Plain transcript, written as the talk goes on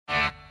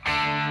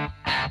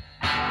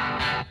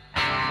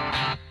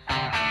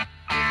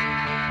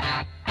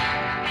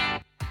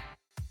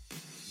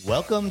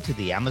Welcome to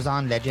the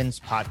Amazon Legends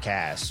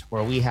podcast,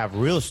 where we have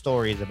real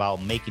stories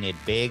about making it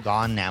big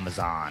on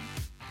Amazon.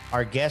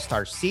 Our guests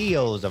are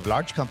CEOs of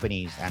large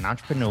companies and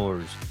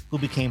entrepreneurs who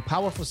became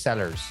powerful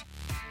sellers,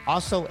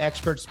 also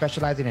experts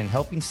specializing in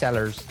helping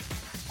sellers,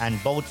 and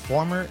both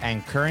former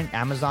and current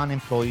Amazon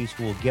employees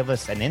who will give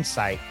us an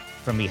insight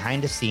from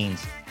behind the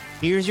scenes.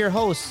 Here's your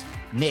host,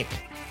 Nick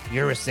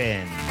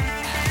Urison.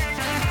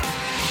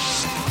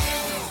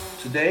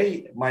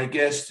 Today, my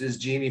guest is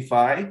Jeannie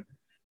Fye.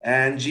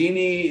 And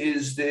Jeannie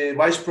is the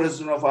Vice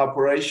President of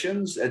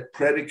Operations at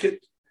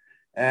Predicate.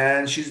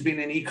 And she's been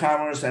in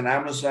e-commerce and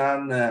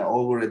Amazon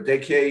over a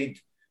decade.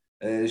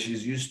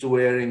 She's used to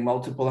wearing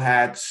multiple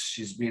hats.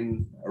 She's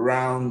been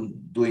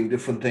around doing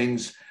different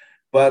things.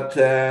 But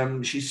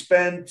she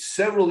spent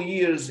several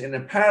years in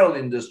apparel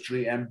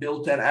industry and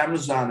built an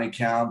Amazon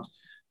account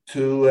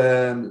to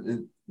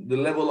the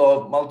level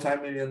of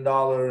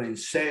multi-million-dollar in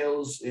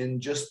sales in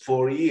just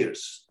 4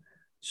 years.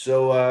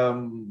 So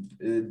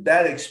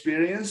that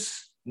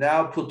experience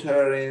now put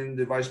her in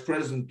the vice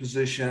president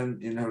position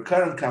in her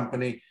current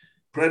company,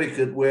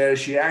 Predicate, where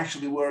she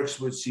actually works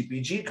with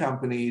CPG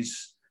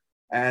companies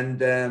and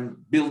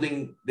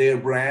building their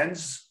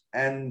brands.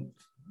 And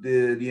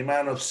the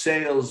amount of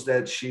sales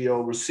that she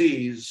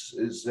oversees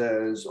is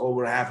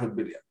over $500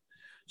 million.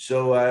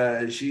 So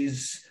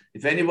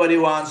if anybody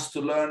wants to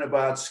learn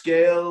about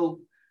scale,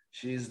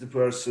 she's the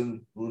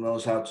person who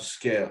knows how to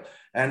scale.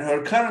 And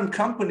her current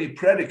company,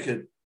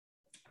 Predicate,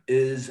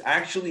 is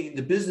actually in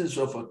the business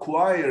of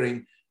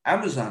acquiring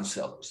Amazon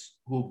sellers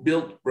who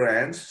built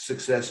brands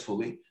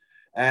successfully.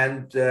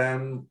 And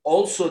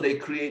also they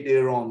create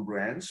their own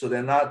brands. So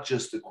they're not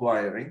just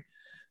acquiring.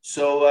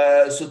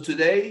 So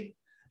today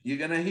you're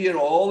going to hear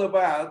all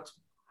about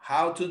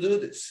how to do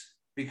this,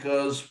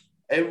 because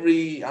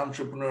every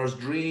entrepreneur's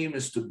dream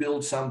is to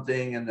build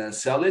something and then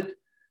sell it.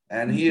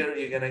 And here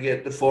you're going to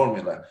get the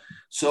formula.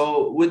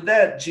 So with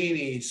that,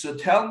 Jeannie, so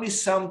tell me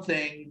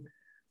something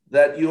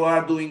that you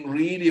are doing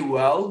really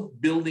well,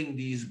 building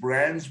these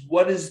brands.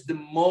 What is the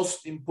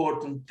most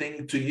important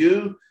thing to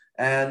you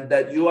and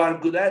that you are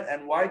good at,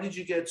 and why did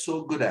you get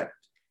so good at it?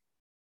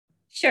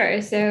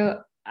 Sure.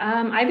 So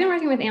I've been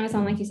working with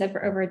Amazon, like you said,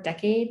 for over a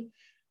decade,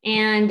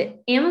 and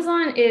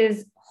Amazon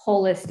is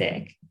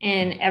holistic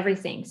in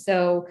everything.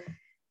 So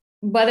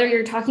whether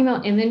you're talking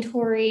about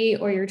inventory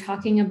or you're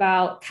talking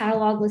about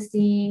catalog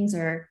listings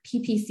or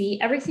PPC,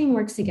 everything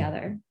works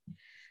together.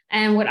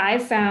 And what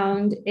I've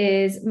found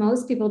is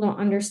most people don't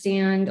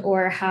understand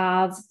or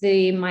have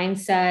the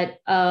mindset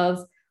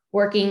of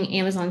working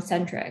Amazon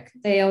centric.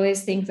 They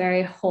always think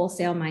very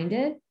wholesale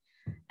minded.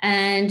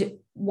 And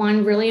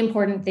one really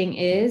important thing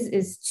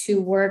is to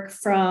work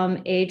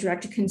from a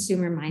direct to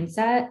consumer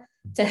mindset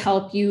to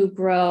help you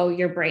grow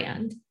your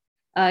brand.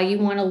 You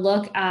want to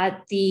look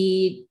at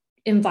the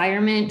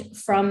environment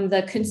from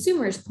the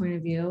consumer's point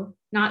of view,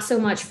 not so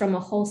much from a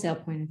wholesale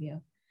point of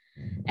view.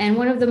 And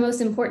one of the most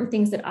important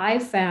things that I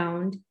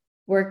found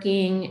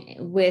working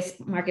with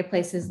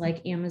marketplaces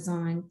like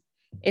Amazon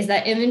is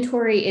that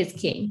inventory is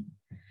king.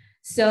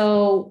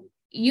 So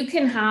you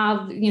can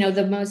have,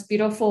 the most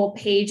beautiful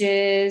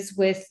pages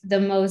with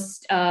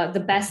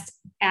the best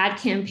ad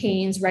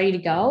campaigns ready to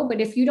go.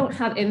 But if you don't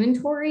have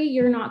inventory,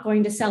 you're not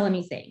going to sell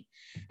anything.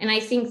 And I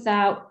think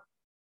that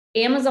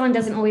Amazon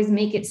doesn't always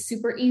make it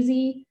super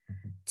easy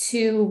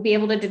to be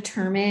able to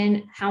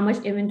determine how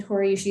much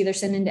inventory you should either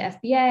send into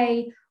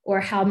FBA or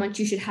how much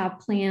you should have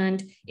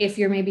planned if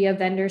you're maybe a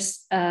vendor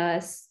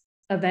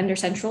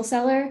central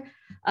seller,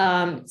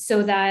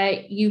 so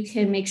that you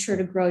can make sure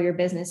to grow your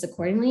business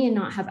accordingly and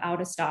not have out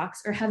of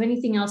stocks or have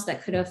anything else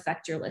that could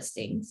affect your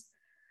listings.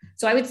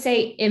 So I would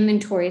say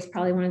inventory is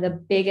probably one of the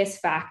biggest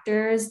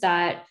factors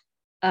that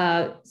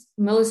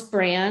most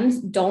brands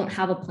don't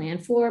have a plan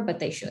for, but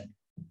they should.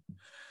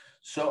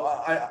 So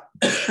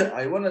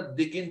I want to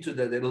dig into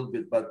that a little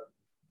bit, but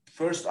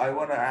first I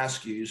want to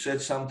ask you said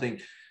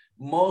something.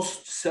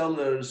 Most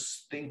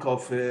sellers think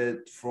of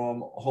it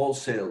from a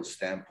wholesale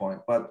standpoint,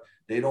 but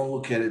they don't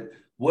look at it.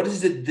 What is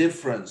the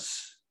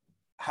difference?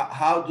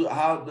 How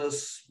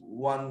does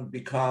one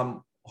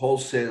become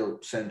wholesale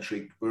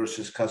centric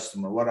versus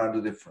customer? What are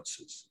the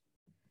differences?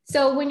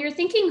 So when you're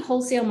thinking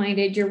wholesale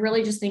minded, you're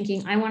really just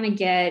thinking, I want to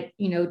get,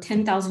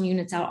 10,000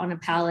 units out on a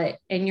pallet,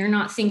 and you're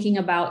not thinking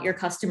about your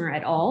customer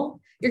at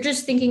all. You're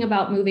just thinking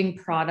about moving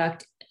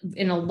product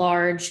in a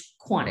large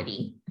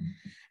quantity.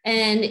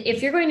 And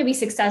if you're going to be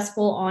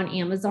successful on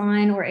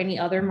Amazon or any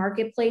other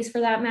marketplace for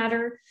that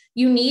matter,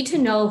 you need to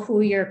know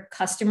who your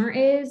customer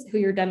is, who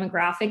your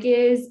demographic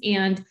is,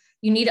 and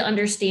you need to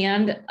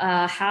understand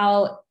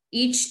how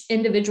each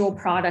individual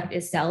product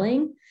is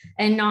selling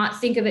and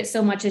not think of it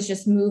so much as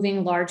just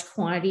moving large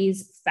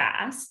quantities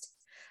fast.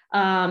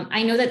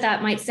 I know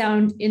that might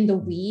sound in the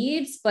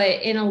weeds,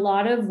 but in a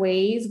lot of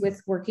ways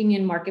with working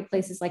in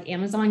marketplaces like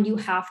Amazon, you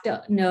have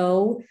to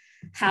know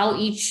how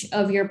each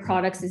of your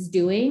products is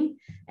doing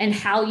and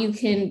how you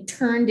can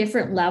turn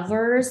different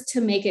levers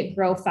to make it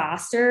grow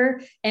faster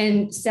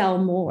and sell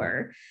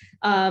more.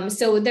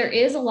 So there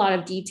is a lot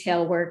of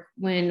detail work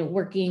when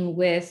working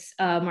with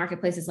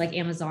marketplaces like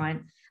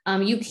Amazon.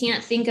 You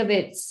can't think of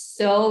it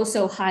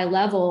so high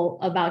level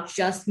about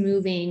just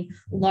moving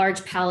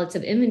large pallets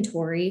of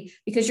inventory,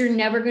 because you're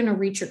never going to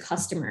reach your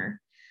customer.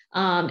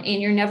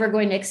 And you're never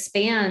going to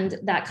expand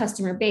that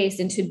customer base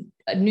into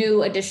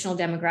new additional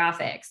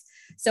demographics.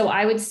 So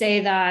I would say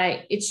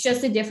that it's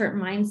just a different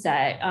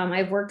mindset.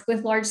 I've worked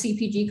with large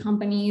CPG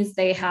companies.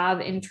 They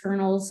have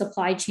internal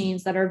supply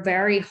chains that are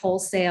very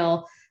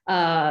wholesale,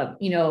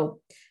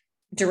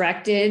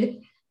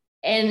 directed.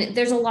 And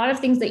there's a lot of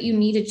things that you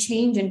need to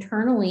change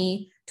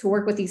internally to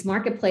work with these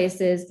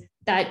marketplaces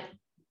that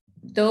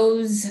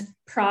those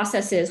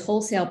processes,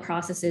 wholesale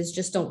processes,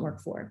 just don't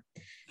work for.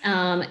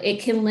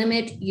 It can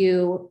limit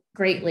you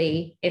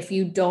greatly if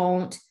you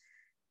don't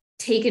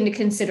take into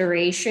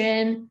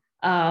consideration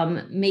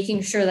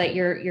making sure that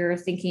you're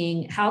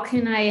thinking, how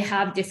can I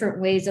have different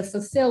ways of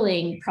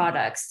fulfilling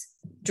products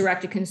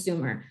direct to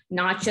consumer,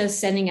 not just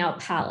sending out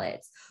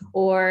pallets,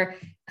 or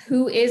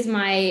who is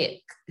my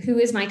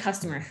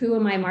customer, who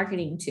am I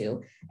marketing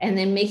to, and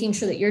then making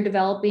sure that you're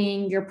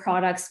developing your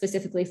products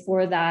specifically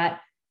for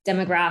that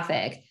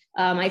demographic.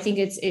 I think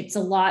it's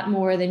a lot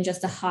more than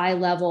just a high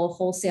level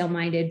wholesale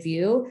minded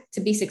view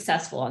to be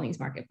successful on these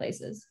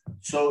marketplaces.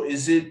 So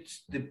is it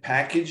the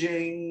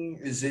packaging?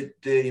 Is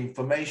it the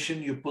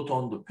information you put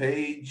on the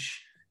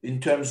page in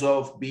terms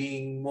of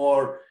being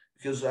more,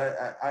 because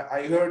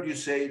I heard you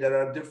say there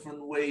are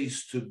different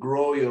ways to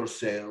grow your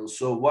sales.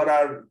 So what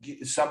are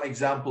some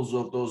examples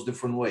of those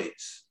different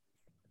ways?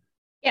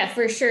 Yeah,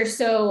 for sure.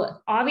 So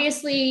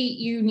obviously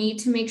you need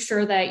to make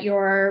sure that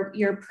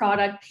your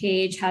product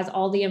page has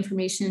all the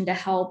information to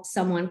help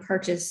someone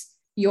purchase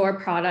your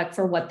product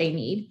for what they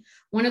need.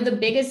 One of the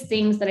biggest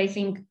things that I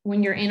think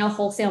when you're in a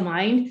wholesale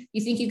mind,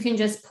 you think you can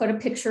just put a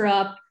picture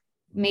up,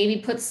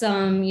 maybe put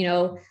some,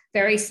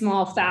 very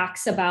small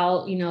facts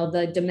about,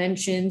 the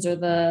dimensions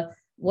or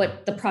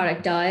what the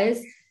product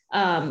does.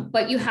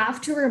 But you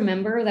have to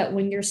remember that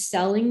when you're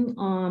selling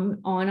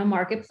on a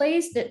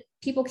marketplace, that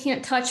people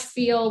can't touch,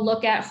 feel,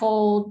 look at,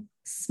 hold,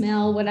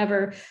 smell,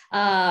 whatever.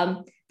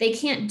 They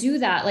can't do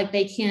that like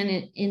they can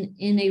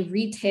in a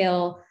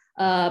retail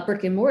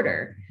brick and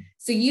mortar.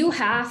 So you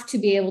have to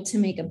be able to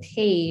make a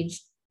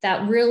page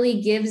that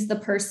really gives the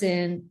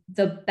person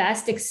the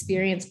best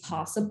experience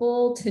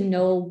possible to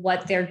know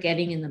what they're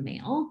getting in the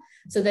mail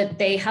so that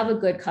they have a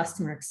good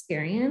customer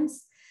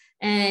experience.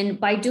 And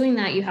by doing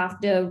that, you have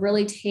to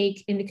really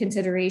take into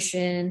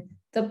consideration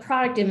the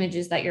product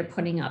images that you're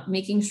putting up,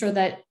 making sure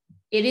that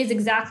it is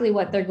exactly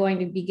what they're going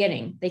to be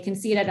getting. They can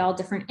see it at all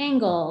different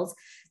angles,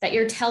 that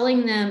you're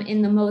telling them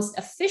in the most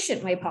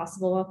efficient way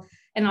possible.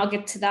 And I'll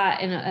get to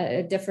that in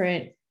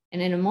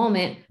in a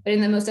moment, but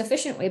in the most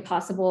efficient way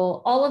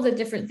possible, all of the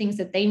different things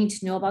that they need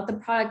to know about the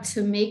product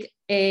to make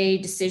a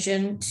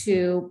decision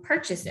to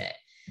purchase it.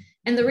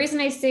 And the reason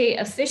I say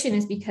efficient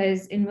is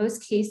because in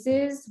most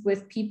cases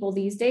with people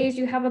these days,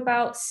 you have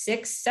about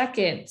 6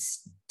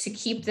 seconds to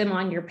keep them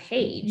on your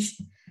page.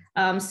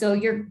 So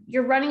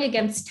you're running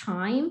against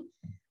time,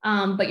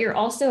 but you're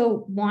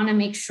also want to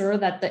make sure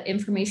that the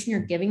information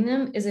you're giving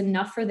them is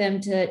enough for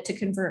them to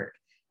convert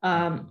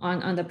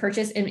on the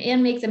purchase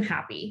and make them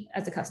happy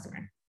as a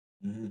customer.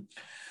 Mm-hmm.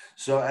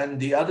 So, and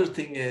the other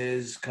thing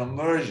is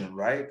conversion,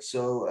 right?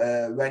 So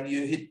when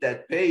you hit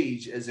that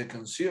page as a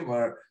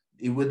consumer,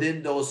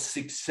 within those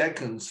 6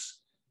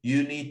 seconds,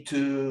 you need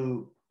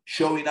to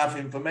show enough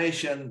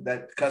information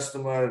that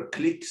customer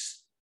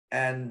clicks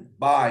and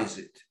buys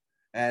it.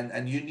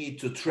 And you need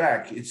to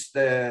track.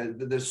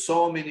 There's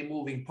so many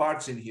moving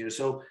parts in here.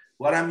 So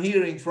what I'm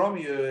hearing from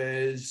you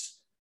is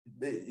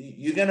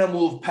you're going to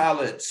move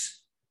pallets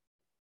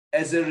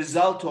as a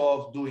result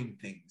of doing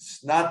things,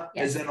 not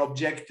as an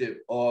objective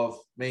of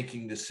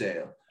making the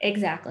sale.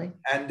 Exactly.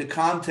 And the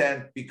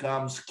content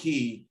becomes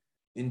key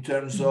in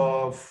terms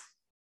of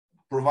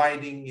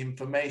providing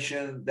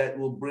information that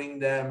will bring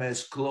them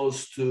as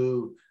close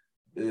to,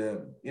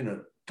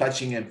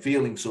 touching and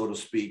feeling, so to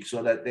speak,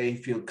 so that they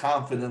feel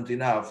confident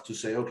enough to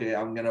say, okay,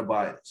 I'm going to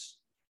buy this.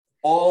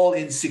 All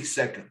in 6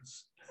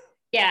 seconds.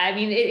 Yeah, I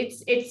mean,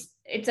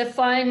 it's a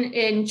fun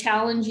and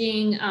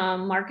challenging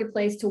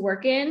marketplace to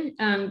work in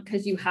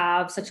because you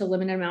have such a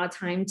limited amount of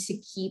time to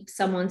keep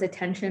someone's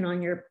attention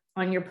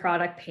on your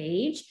product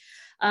page.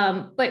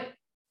 But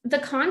the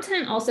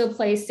content also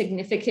plays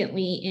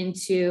significantly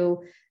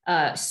into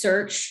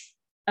search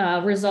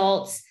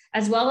results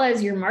as well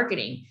as your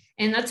marketing.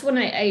 And that's when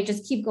I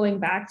just keep going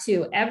back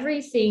to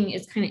everything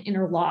is kind of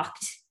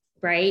interlocked,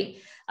 right?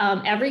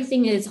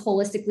 Everything is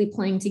holistically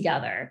playing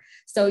together.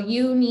 So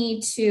you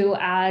need to,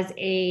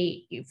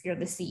 if you're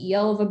the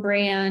CEO of a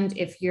brand,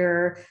 if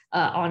you're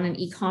on an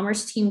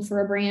e-commerce team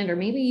for a brand, or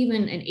maybe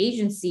even an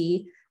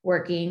agency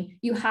working,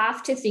 you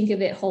have to think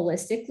of it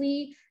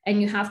holistically,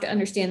 and you have to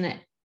understand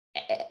that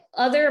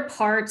other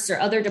parts or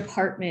other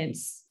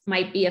departments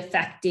might be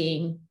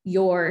affecting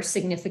your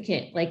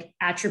significant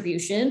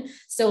attribution.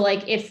 So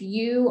if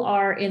you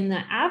are in the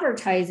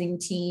advertising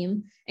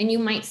team and you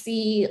might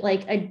see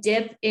a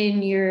dip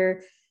in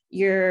your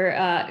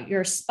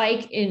your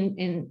spike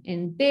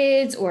in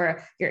bids,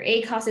 or your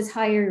ACoS is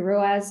higher, your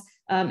ROAS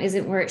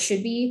isn't where it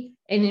should be.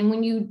 And then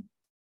when you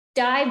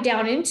dive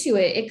down into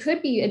it, it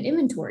could be an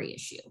inventory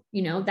issue.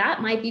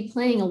 That might be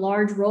playing a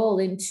large role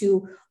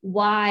into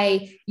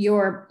why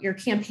your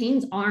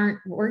campaigns aren't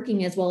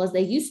working as well as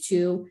they used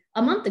to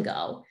a month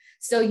ago.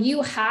 So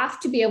you have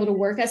to be able to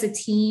work as a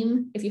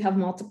team if you have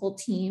multiple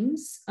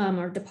teams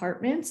or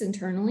departments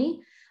internally.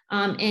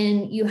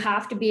 And you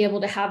have to be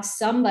able to have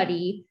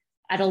somebody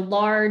at a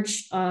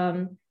large,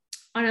 on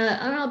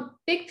a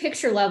big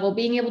picture level,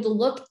 being able to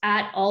look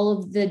at all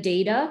of the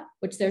data,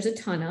 which there's a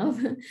ton of,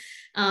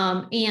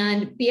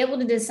 and be able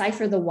to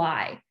decipher the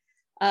why,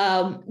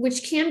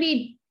 which can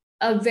be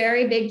a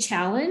very big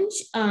challenge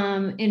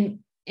in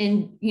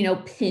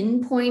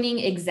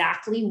pinpointing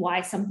exactly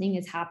why something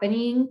is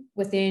happening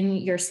within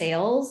your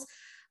sales.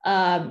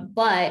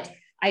 But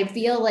I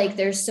feel like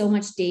there's so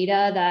much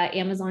data that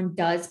Amazon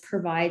does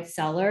provide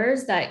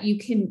sellers that you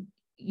can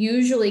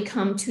usually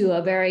come to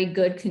a very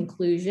good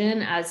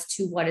conclusion as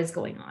to what is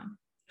going on.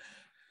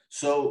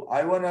 So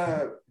I want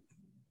to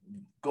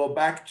go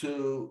back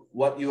to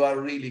what you are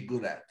really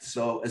good at.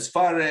 So as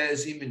far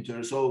as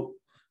inventory, so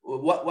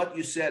what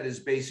you said is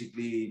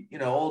basically,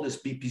 all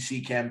these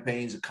PPC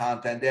campaigns,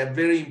 content, they're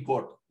very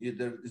important.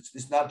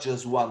 It's not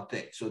just one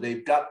thing. So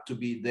they've got to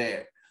be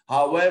there.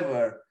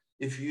 However,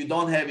 if you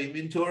don't have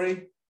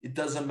inventory, it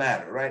doesn't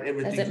matter, right?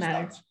 Everything doesn't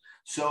matter. Starts.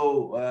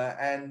 So,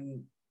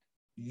 and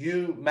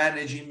you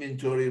manage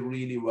inventory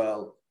really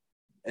well,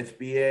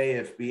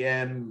 FBA,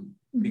 FBM,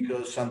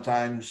 because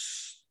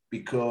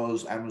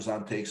because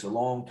Amazon takes a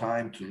long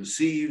time to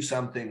receive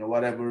something or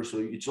whatever. So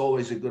it's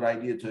always a good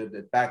idea to have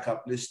that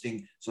backup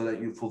listing so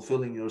that you're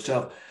fulfilling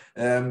yourself.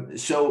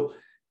 So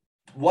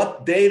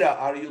what data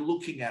are you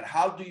looking at?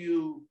 How do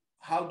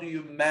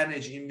you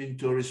manage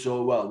inventory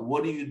so well?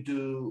 What do you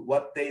do?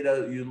 What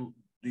data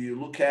do you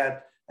look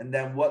at? And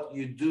then what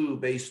you do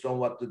based on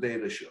what the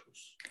data shows?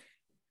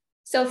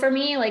 So for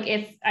me, like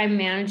if I'm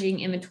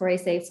managing inventory,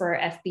 say for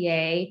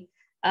FBA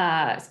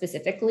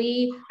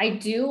specifically, I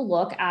do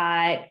look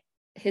at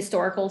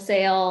historical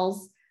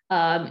sales.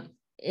 And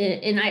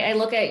I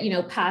look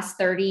at, past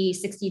 30,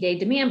 60-day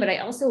demand, but I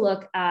also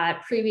look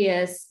at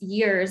previous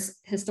years'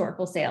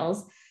 historical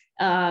sales.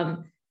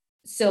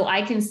 So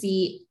I can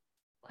see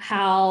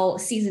how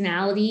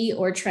seasonality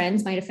or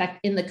trends might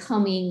affect in the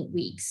coming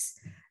weeks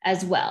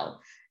as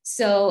well.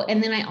 So,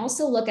 and then I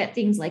also look at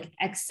things like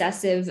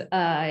excessive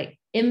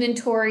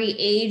inventory,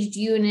 aged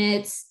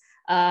units.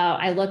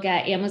 I look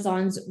at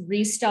Amazon's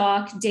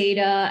restock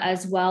data,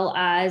 as well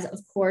as, of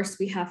course,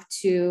 we have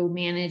to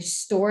manage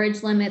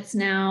storage limits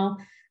now.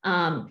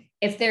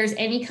 If there's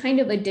any kind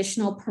of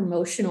additional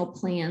promotional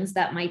plans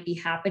that might be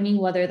happening,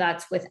 whether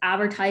that's with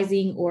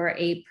advertising or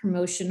a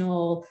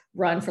promotional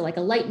run for like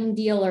a lightning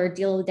deal or a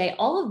deal of the day,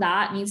 all of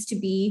that needs to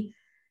be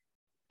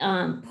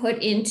put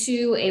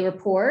into a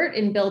report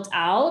and built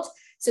out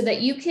so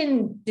that you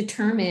can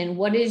determine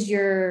what is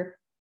your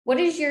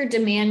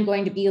demand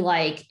going to be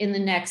like in the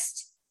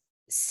next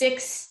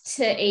 6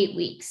 to 8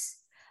 weeks.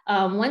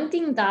 One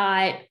thing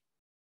that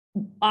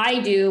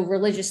I do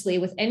religiously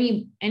with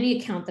any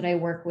account that I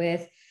work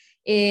with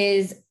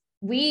is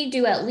we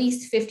do at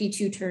least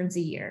 52 turns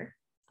a year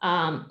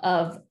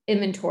of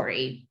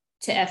inventory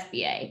to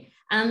FBA.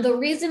 And the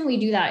reason we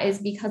do that is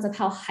because of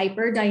how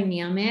hyper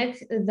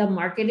dynamic the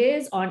market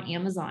is on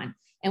Amazon.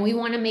 And we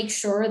want to make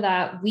sure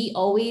that we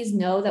always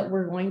know that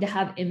we're going to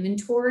have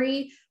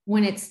inventory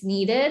when it's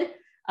needed.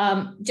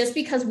 Just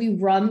because we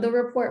run the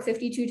report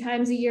 52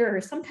 times a year, or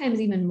sometimes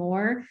even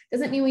more,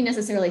 doesn't mean we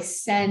necessarily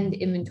send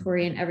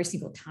inventory in every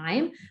single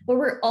time, but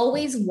we're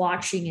always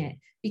watching it,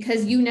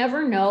 because you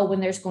never know when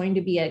there's going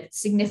to be a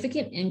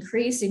significant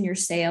increase in your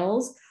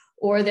sales,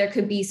 or there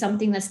could be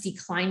something that's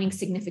declining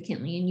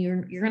significantly. And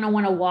you're going to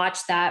want to watch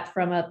that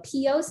from a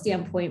PO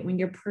standpoint when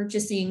you're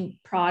purchasing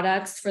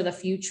products for the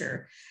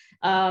future.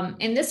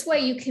 And this way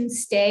you can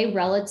stay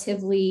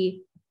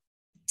relatively,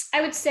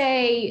 I would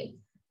say,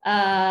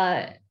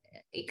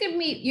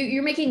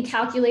 you're making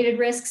calculated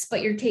risks,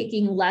 but you're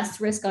taking less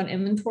risk on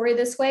inventory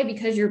this way,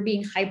 because you're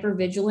being hyper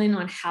vigilant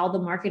on how the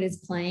market is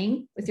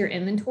playing with your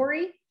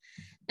inventory.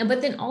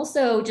 But then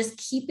also just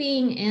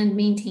keeping and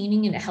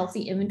maintaining a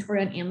healthy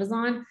inventory on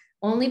Amazon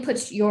only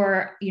puts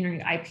your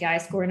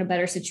IPI score in a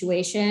better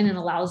situation and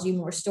allows you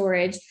more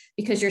storage,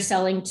 because you're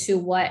selling to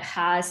what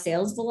has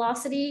sales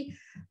velocity,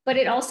 but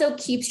it also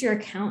keeps your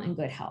account in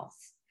good health.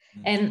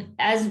 And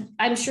as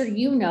I'm sure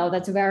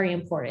that's very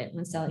important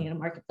when selling in a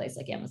marketplace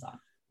like Amazon.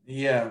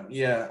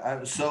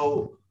 Yeah.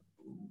 So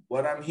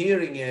what I'm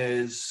hearing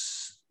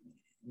is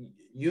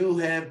you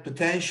have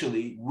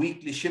potentially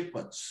weekly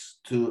shipments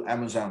to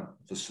Amazon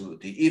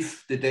facility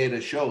if the data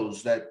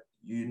shows that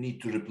you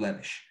need to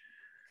replenish.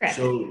 Correct.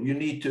 So you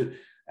need to,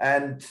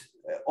 and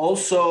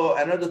also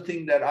another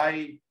thing that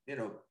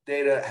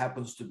data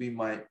happens to be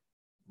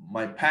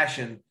my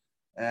passion,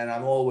 and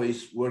I'm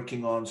always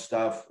working on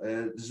stuff.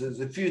 There's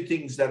a few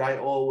things that I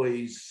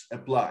always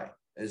apply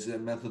as a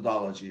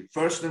methodology.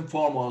 First and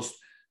foremost,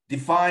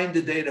 define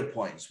the data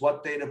points,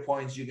 what data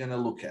points you're going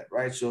to look at,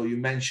 right? So you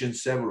mentioned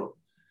several.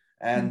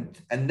 And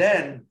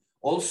then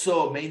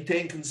also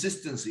maintain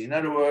consistency. In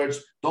other words,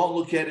 don't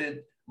look at it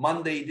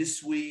Monday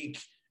this week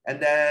and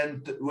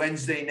then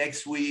Wednesday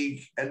next week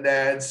and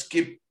then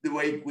skip the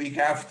week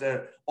after.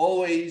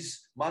 Always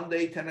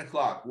Monday, 10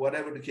 o'clock,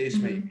 whatever the case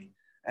may be.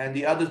 And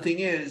the other thing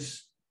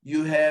is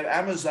you have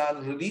Amazon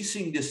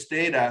releasing this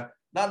data,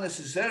 not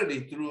necessarily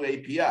through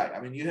API.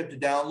 I mean, you have to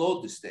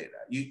download this data.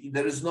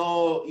 There is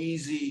no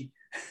easy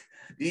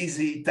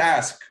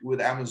task with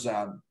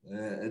Amazon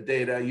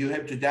data. You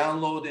have to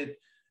download it,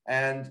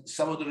 and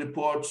some of the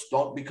reports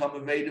don't become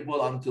available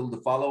until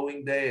the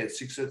following day at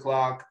 6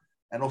 o'clock.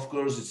 And of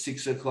course, it's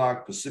 6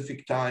 o'clock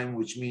Pacific time,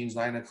 which means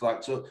 9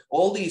 o'clock. So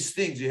all these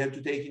things you have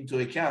to take into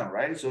account,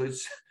 right? So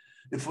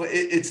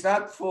it's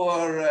not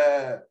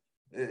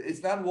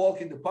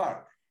walk in the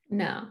park.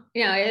 No,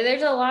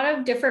 there's a lot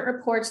of different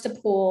reports to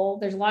pull.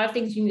 There's a lot of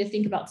things you need to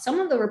think about. Some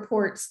of the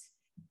reports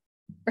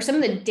or some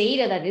of the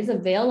data that is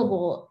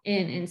available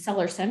in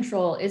Seller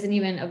Central isn't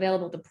even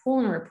available to pull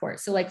in a report.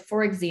 So like,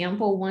 for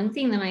example, one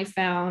thing that I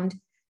found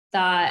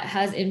that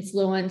has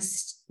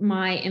influenced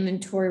my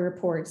inventory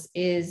reports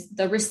is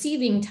the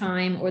receiving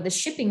time or the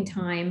shipping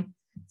time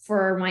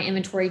for my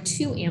inventory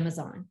to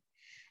Amazon.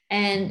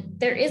 And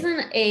there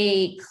isn't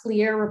a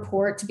clear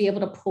report to be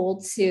able to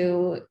pull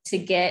to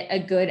get a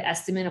good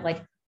estimate of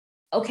like,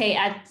 okay,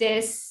 at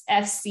this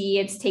FC,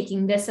 it's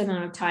taking this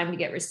amount of time to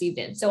get received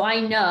in. So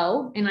I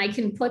know, and I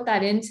can put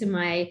that into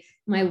my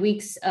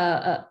weeks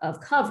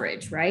of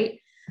coverage, right?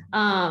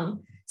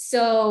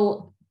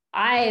 So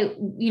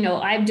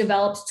I've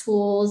developed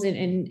tools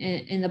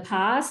in the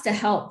past to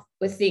help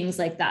with things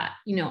like that.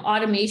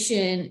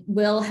 Automation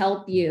will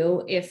help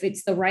you if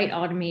it's the right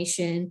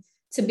automation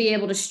to be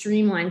able to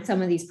streamline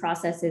some of these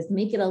processes,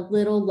 make it a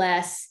little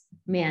less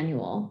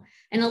manual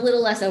and a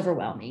little less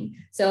overwhelming.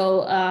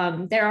 So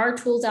there are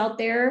tools out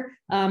there.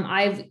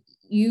 I've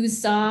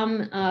used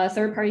some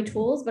third-party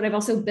tools, but I've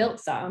also built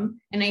some.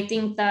 And I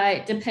think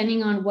that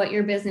depending on what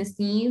your business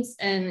needs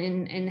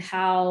and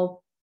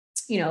how,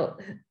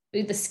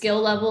 the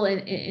skill level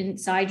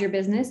inside your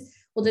business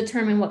will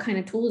determine what kind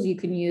of tools you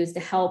can use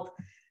to help,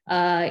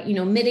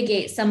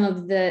 mitigate some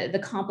of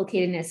the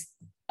complicatedness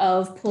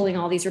of pulling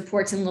all these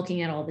reports and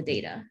looking at all the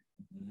data.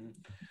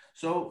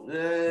 So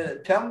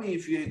tell me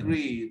if you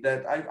agree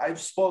that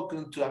I've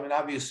spoken to,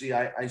 obviously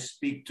I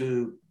speak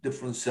to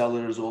different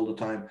sellers all the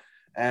time,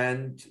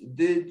 and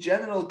the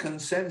general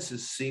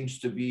consensus seems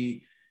to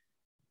be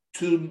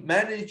to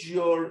manage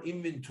your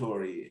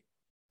inventory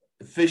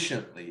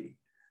efficiently.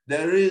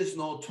 There is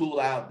no tool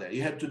out there.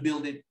 You have to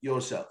build it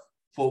yourself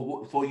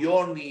for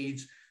your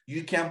needs.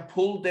 You can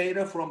pull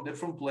data from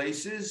different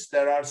places.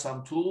 There are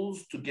some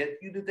tools to get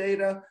you the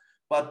data,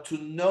 but to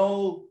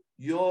know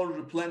your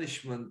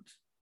replenishment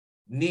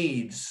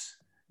needs,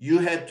 you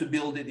had to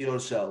build it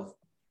yourself,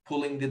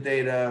 pulling the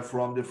data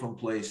from different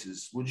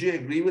places. Would you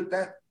agree with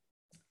that?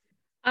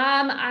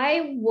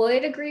 I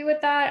would agree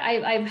with that.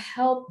 I've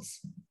helped,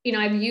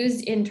 I've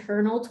used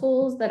internal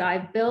tools that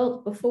I've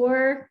built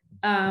before.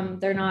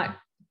 They're not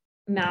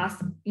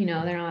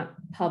they're not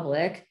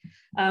public.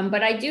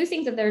 But I do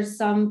think that there's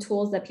some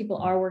tools that people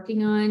are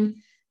working on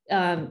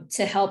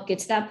to help get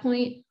to that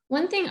point.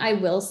 One thing I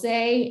will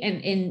say,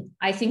 and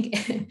I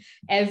think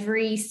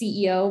every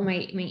CEO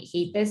might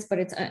hate this, but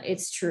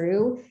it's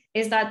true,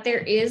 is that there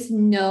is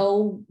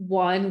no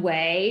one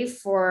way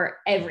for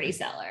every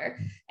seller.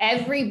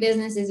 Every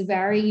business is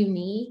very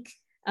unique,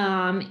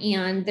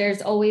 and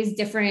there's always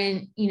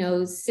different,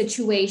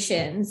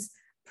 situations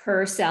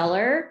per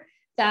seller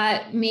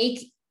that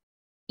make,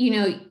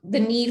 the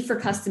need for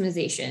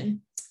customization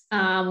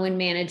when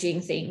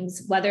managing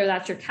things, whether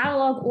that's your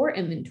catalog or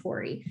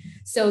inventory.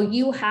 So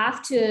you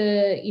have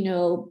to,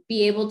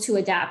 be able to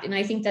adapt. And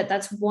I think that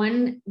that's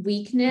one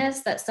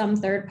weakness that some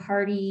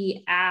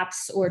third-party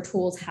apps or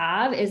tools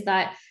have, is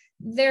that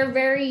they're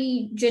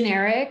very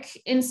generic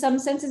in some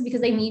senses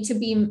because they need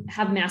to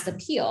have mass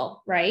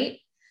appeal, right?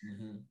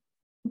 Mm-hmm.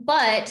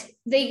 But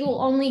they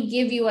will only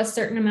give you a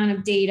certain amount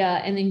of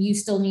data, and then you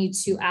still need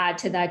to add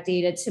to that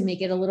data to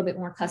make it a little bit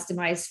more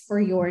customized for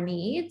your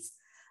needs.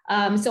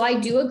 So I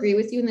do agree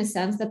with you in the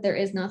sense that there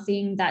is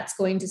nothing that's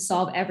going to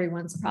solve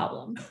everyone's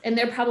problem, and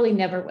there probably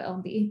never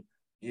will be.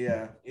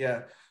 Yeah.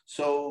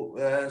 So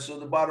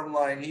the bottom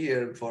line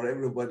here for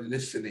everybody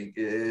listening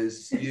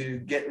is you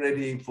get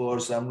ready for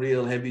some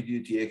real heavy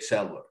duty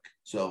Excel work.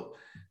 So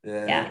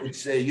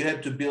it's you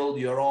have to build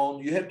your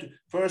own. You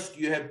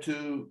have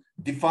to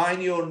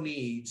define your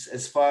needs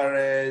as far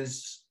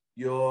as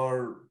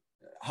your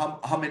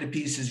how many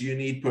pieces you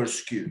need per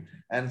SKU.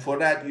 And for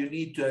that, you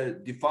need to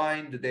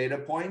define the data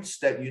points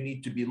that you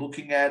need to be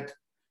looking at,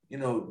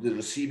 the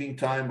receiving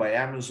time by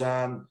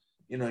Amazon,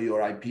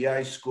 your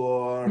IPI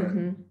score,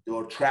 mm-hmm.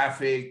 your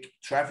traffic.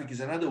 Traffic is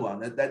another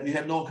one that you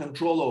have no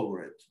control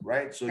over it,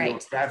 right? So right. Your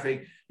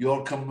traffic,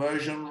 your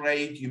conversion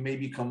rate, you may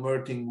be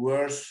converting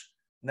worse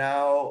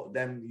now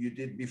than you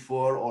did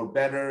before or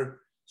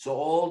better.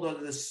 So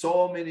there's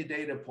so many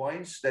data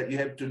points that you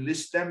have to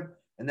list them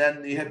And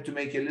then you have to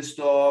make a list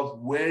of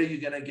where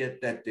you're going to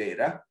get that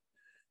data,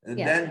 and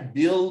then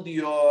build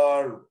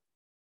your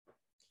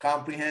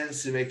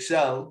comprehensive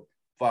Excel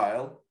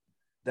file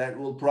that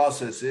will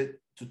process it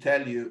to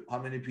tell you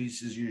how many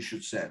pieces you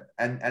should send.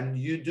 And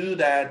you do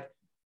that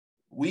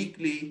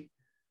weekly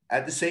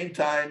at the same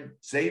time,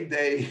 same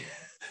day,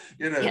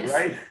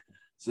 right?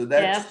 So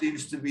that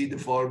seems to be the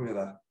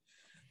formula.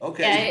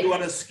 Okay, if you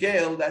want to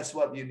scale, that's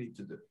what you need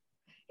to do.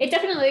 It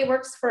definitely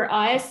works for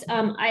us.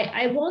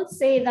 I won't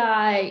say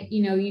that,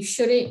 you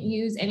shouldn't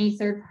use any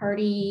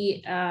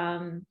third-party,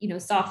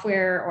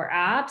 software or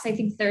apps. I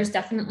think there's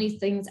definitely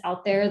things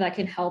out there that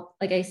can help,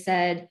 like I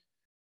said,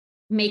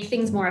 make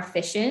things more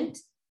efficient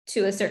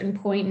to a certain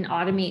point and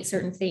automate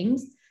certain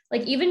things.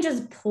 Like even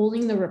just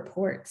pulling the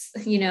reports,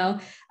 through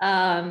the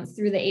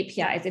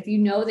APIs. If you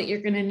know that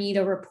you're going to need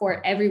a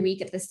report every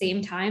week at the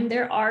same time,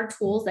 there are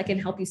tools that can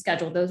help you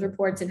schedule those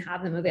reports and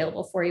have them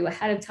available for you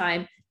ahead of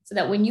time, so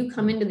that when you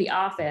come into the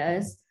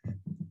office,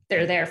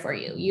 they're there for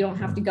you. You don't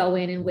have to go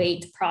in and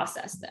wait to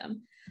process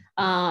them.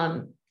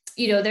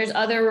 There's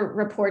other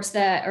reports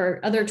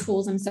or other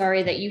tools,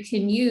 that you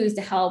can use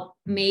to help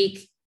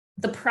make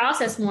the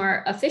process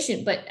more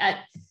efficient. But at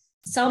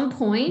some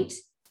point,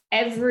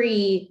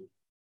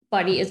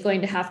 everybody is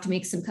going to have to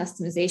make some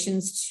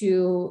customizations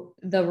to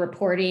the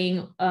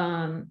reporting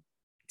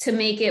to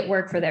make it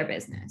work for their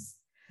business.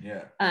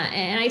 Yeah.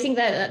 And I think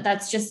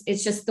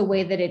it's just the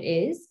way that it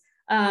is.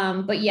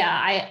 But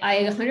yeah,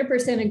 I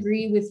 100%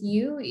 agree with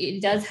you.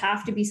 It does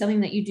have to be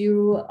something that you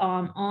do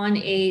on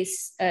a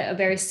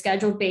very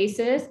scheduled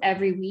basis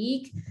every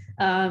week.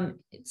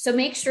 So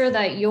make sure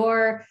that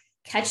you're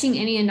catching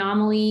any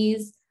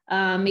anomalies,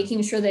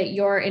 making sure that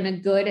you're in a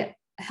good,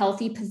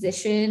 healthy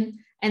position,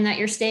 and that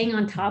you're staying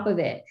on top of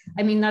it.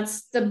 I mean,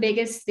 that's the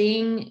biggest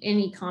thing in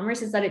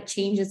e-commerce, is that it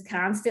changes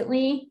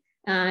constantly.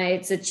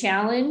 It's a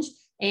challenge,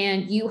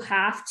 and you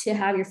have to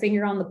have your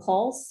finger on the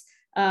pulse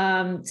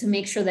to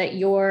make sure that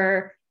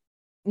you're,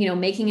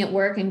 making it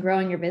work and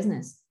growing your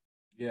business.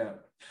 Yeah.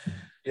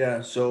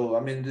 Yeah. So, I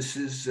mean, this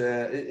is,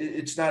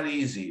 it's not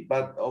easy,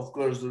 but of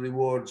course the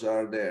rewards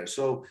are there.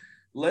 So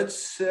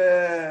let's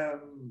now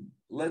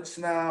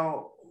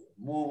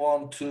move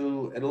on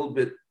to a little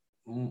bit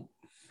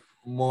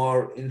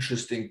more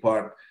interesting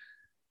part.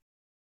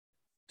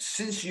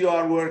 Since you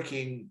are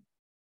working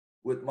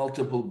with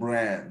multiple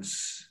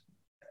brands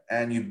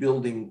and you're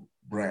building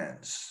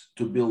brands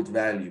to build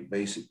value,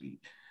 basically,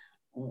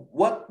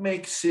 what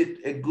makes it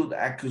a good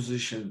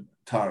acquisition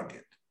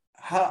target?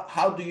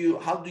 How do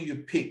you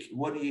pick?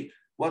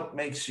 What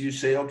makes you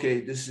say,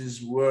 okay, this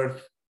is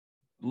worth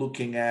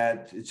looking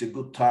at, it's a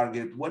good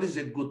target? What is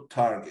a good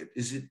target?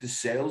 Is it the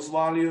sales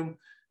volume?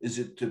 Is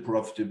it the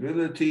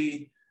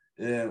profitability?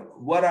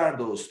 What are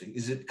those things?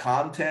 Is it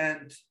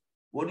content?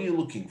 What are you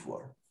looking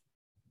for?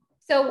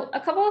 So a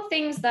couple of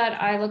things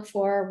that I look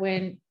for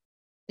when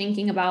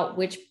thinking about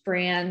which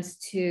brands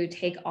to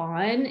take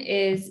on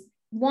is,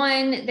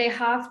 one, they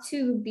have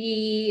to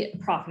be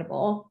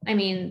profitable. I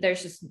mean,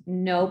 there's just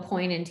no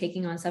point in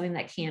taking on something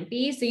that can't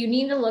be. So you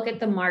need to look at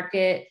the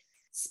market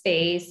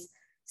space,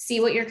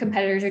 see what your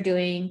competitors are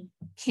doing.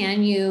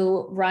 Can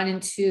you run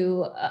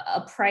into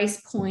a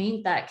price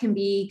point that can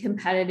be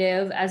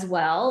competitive as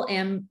well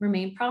and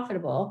remain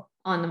profitable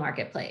on the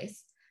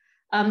marketplace?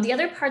 The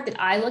other part that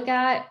I look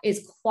at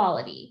is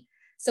quality.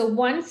 So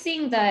one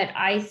thing that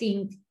I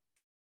think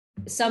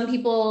some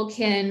people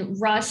can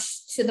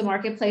rush to the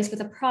marketplace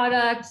with a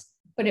product,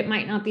 but it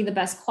might not be the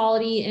best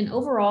quality. And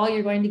overall,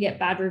 you're going to get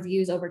bad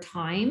reviews over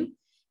time,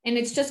 and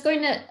it's just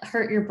going to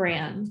hurt your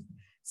brand.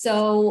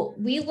 So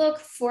we look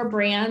for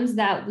brands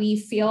that we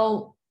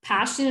feel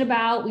passionate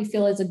about, we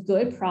feel is a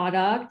good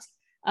product,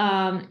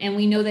 and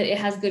we know that it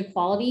has good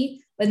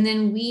quality. But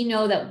then we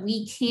know that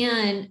we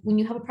can, when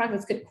you have a product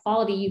that's good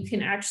quality, you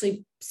can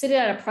actually sit it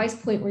at a price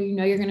point where you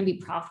know you're going to be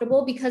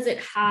profitable, because it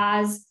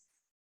has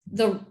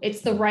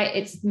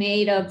it's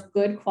made of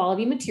good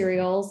quality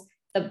materials.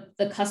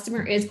 The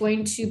customer is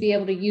going to be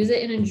able to use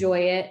it and enjoy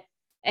it.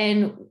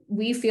 And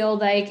we feel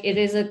like it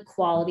is a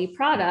quality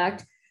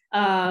product.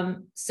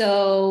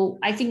 So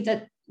I think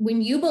that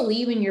when you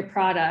believe in your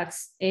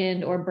products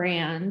and or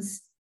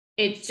brands,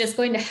 it's just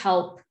going to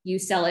help you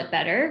sell it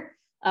better.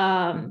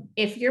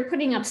 If you're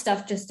putting up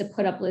stuff just to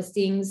put up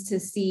listings to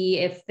see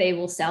if they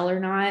will sell or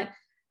not,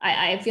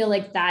 I feel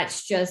like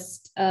that's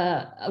just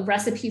a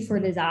recipe for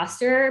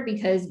disaster,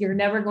 because you're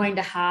never going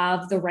to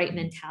have the right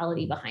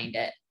mentality behind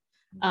it.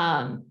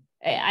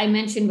 I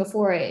mentioned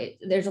before,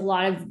 there's a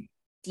lot of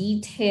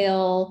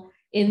detail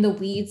in the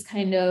weeds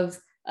kind of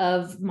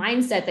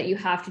mindset that you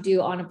have to do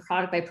on a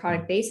product by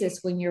product basis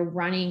when you're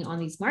running on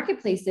these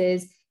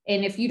marketplaces.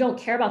 And if you don't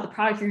care about the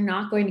product, you're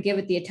not going to give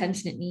it the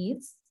attention it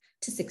needs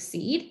to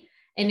succeed.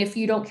 And if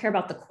you don't care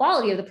about the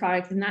quality of the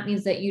product, then that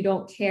means that you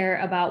don't care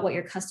about what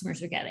your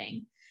customers are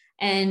getting.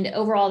 And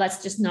overall,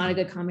 that's just not a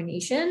good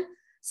combination.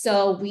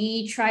 So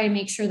we try to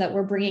make sure that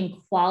we're bringing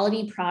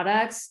quality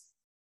products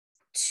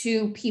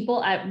to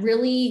people at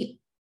really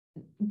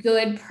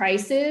good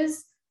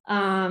prices.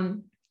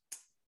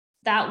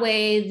 That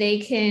way they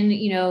can,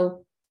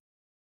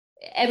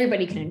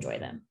 everybody can enjoy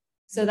them.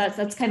 So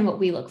that's kind of what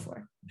we look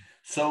for.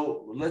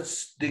 So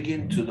let's dig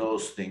into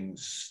those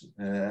things.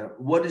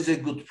 What is a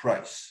good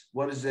price?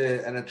 What is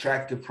an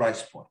attractive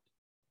price point?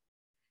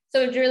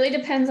 So it really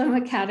depends on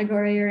what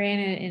category you're in.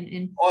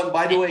 And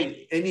by the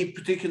way, any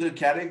particular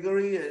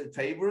category,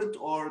 favorite,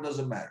 or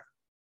doesn't matter?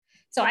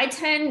 So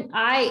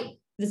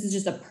this is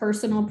just a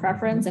personal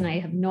preference and I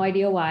have no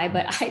idea why,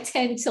 but I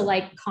tend to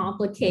like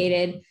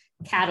complicated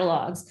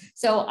catalogs.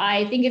 So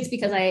I think it's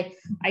because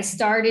I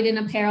started in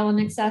apparel and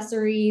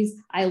accessories.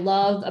 I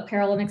love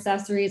apparel and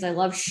accessories. I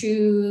love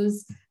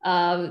shoes,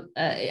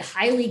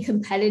 highly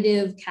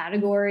competitive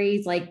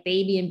categories like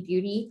baby and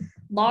beauty.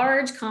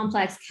 Large,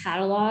 complex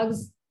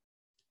catalogs,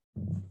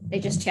 they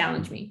just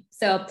challenge me.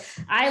 So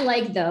I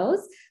like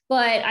those,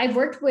 but I've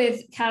worked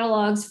with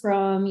catalogs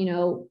from,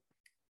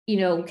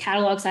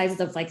 catalog sizes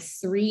of like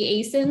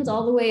 3 ASINs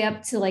all the way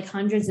up to like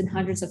hundreds and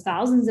hundreds of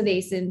thousands of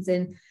ASINs.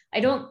 And I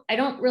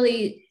don't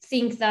really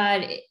think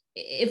that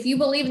if you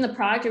believe in the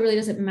product, it really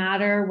doesn't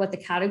matter what the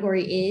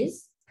category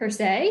is per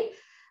se.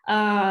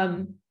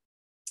 But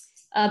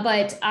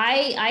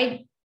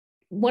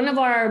one of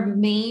our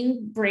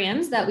main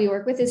brands that we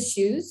work with is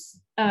shoes.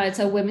 It's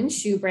a women's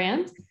shoe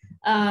brand.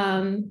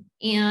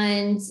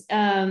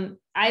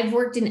 I've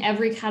worked in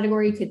every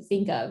category you could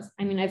think of.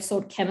 I mean, I've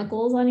sold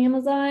chemicals on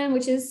Amazon,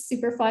 which is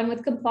super fun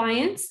with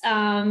compliance.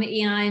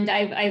 And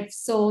I've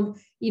sold,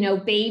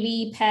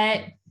 baby,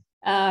 pet,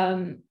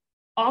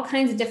 all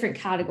kinds of different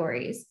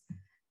categories.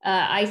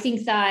 I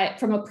think that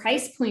from a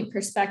price point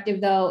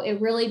perspective, though, it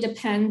really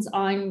depends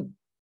on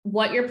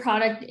what your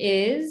product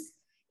is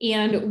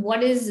and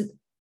what is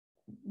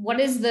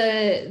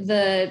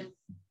the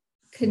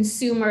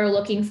consumer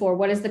looking for.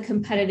 What does the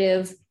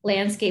competitive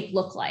landscape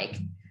look like?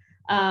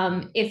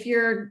 If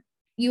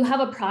you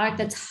have a product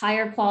that's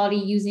higher quality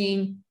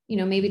using,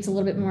 maybe it's a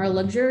little bit more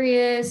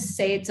luxurious,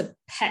 say it's a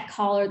pet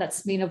collar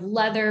that's made of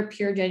leather,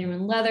 pure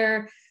genuine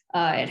leather.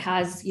 It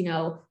has,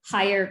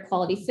 higher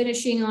quality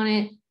finishing on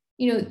it.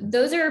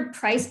 Those are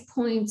price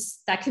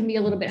points that can be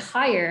a little bit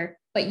higher,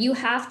 but you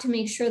have to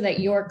make sure that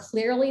you're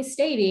clearly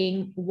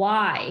stating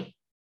why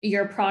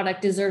your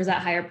product deserves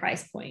that higher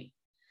price point.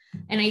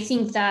 And I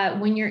think that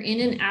when you're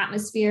in an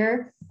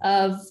atmosphere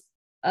of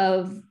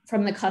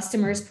from the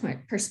customer's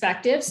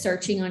perspective,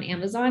 searching on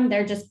Amazon,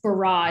 they're just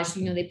barraged,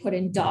 they put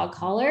in dog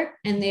collar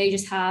and they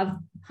just have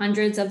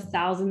hundreds of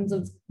thousands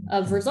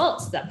of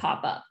results that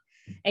pop up.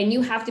 And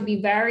you have to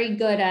be very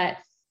good at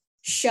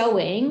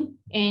showing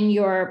in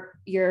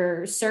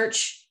your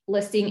search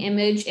listing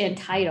image and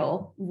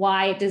title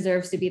why it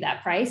deserves to be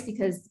that price,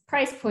 because the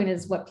price point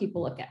is what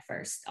people look at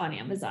first on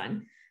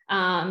Amazon.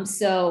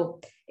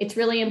 So it's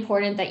really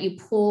important that you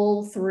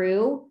pull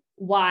through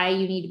why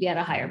you need to be at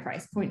a higher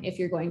price point if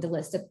you're going to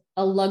list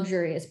a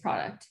luxurious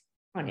product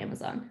on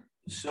Amazon.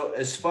 So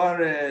as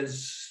far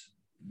as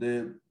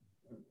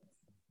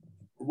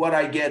what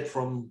I get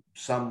from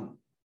some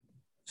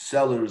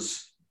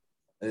sellers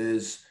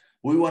is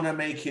we want to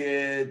make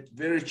it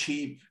very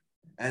cheap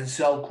and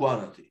sell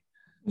quantity.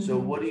 Mm-hmm. So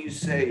what do you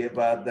say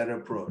about that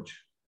approach?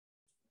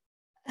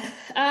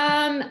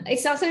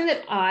 It's not something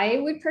that I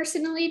would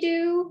personally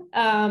do.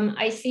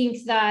 I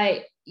think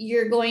that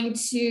you're going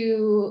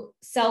to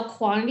sell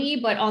quantity,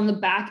 but on the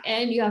back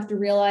end, you have to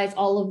realize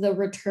all of the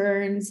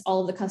returns,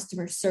 all of the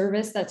customer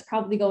service that's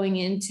probably going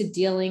into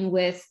dealing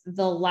with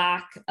the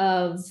lack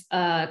of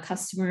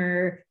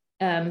customer,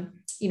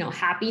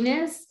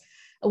 happiness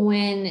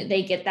when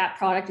they get that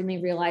product and they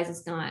realize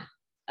it's not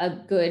a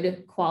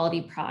good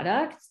quality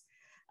product.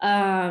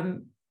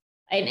 And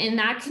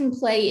that can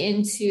play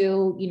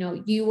into,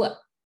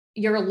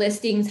 your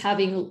listings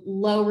having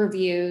low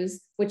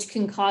reviews, which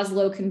can cause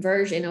low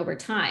conversion over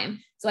time.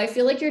 So I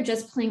feel like you're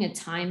just playing a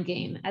time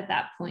game at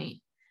that point.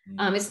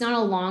 It's not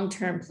a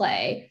long-term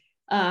play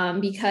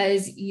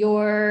because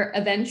you're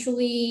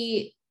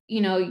eventually,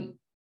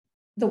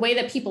 the way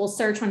that people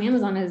search on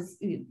Amazon is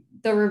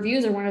the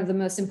reviews are one of the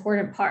most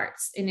important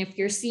parts. And if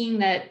you're seeing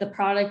that the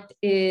product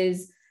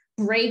is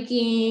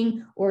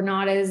breaking or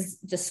not as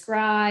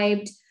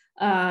described,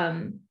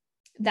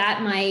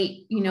 that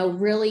might,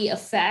 really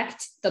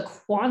affect the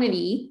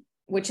quantity,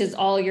 which is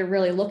all you're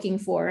really looking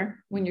for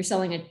when you're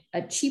selling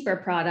a cheaper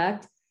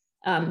product.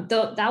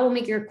 That will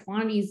make your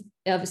quantities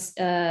of,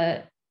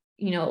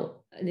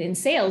 in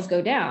sales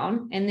go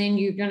down, and then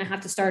you're going to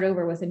have to start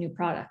over with a new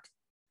product.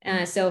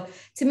 So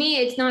to me,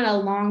 it's not a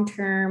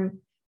long-term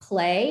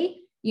play.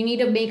 You need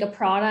to make a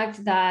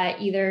product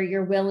that either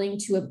you're willing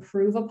to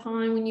improve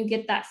upon when you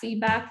get that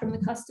feedback from the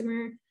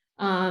customer,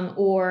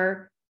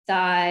 or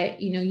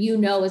that,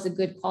 is a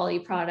good quality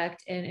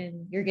product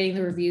and you're getting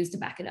the reviews to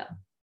back it up.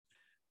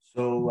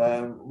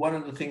 So one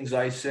of the things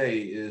I say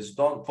is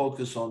don't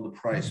focus on the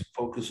price,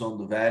 focus on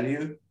the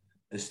value,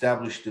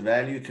 establish the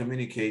value,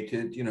 communicate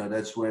it,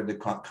 that's where the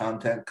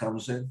content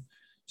comes in.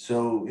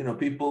 So,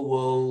 people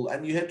will,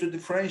 and you have to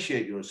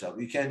differentiate yourself.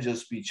 You can't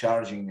just be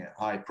charging a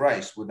high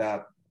price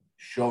without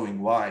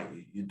showing why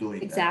you're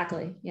doing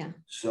exactly. That. Yeah.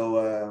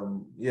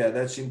 So,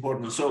 that's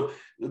important. So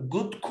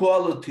good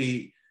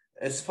quality,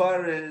 as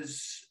far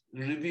as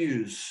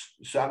reviews.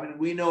 So, I mean,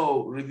 we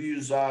know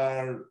reviews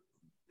are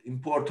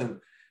important.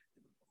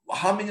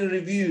 How many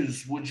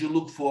reviews would you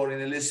look for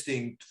in a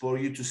listing for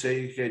you to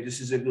say, okay, this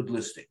is a good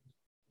listing?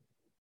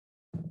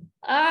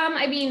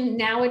 I mean,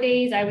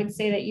 nowadays I would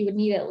say that you would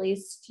need at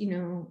least,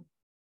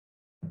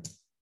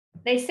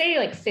 they say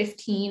like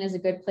 15 is a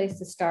good place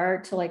to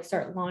start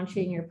start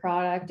launching your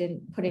product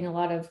and putting a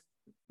lot of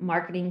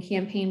marketing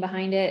campaign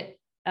behind it.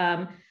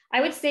 I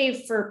would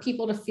say for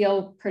people to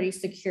feel pretty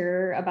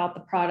secure about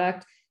the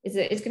product is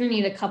that it's going to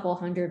need a couple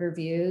hundred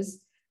reviews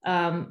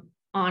on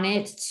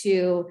it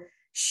to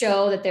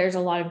show that there's a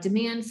lot of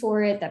demand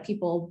for it, that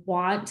people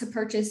want to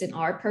purchase and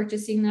are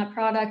purchasing that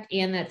product,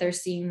 and that they're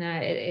seeing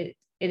that it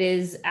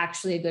is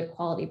actually a good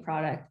quality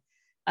product.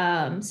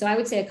 So I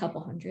would say a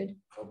couple hundred.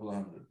 Couple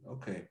hundred.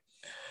 Okay.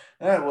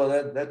 All right.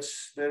 Well,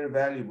 that's very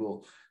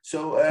valuable.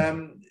 So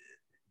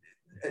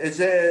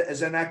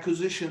as an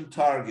acquisition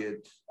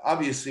target,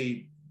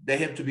 obviously they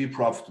have to be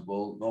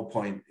profitable. No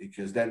point,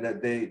 because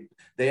then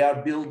they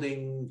are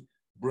building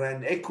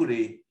brand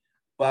equity,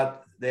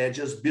 but they're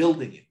just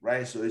building it,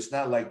 right? So it's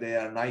not like they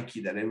are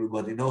Nike that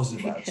everybody knows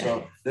about.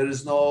 So there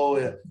is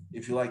no,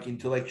 if you like,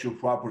 intellectual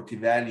property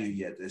value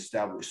yet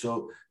established.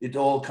 So it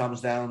all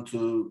comes down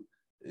to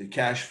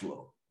cash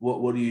flow.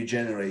 What are you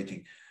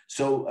generating?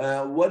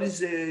 So what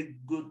is a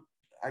good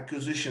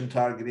acquisition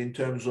target in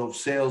terms of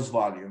sales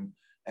volume,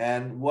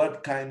 and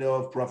what kind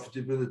of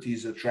profitability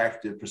is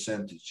attractive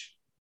percentage?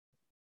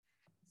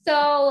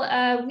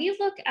 So we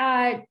look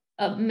at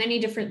many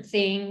different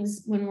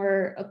things when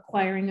we're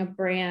acquiring a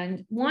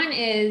brand. One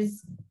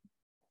is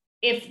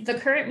if the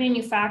current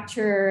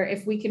manufacturer,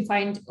 if we can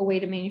find a way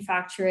to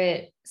manufacture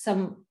it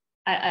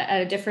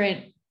at a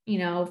different,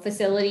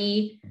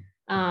 facility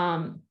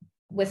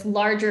with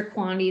larger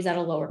quantities at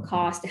a lower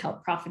cost to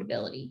help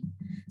profitability.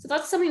 So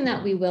that's something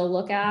that we will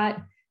look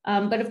at.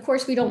 But of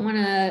course, we don't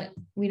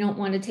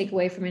want to take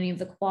away from any of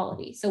the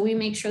quality. So we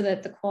make sure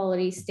that the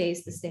quality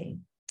stays the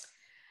same.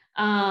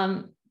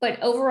 But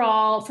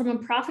overall, from a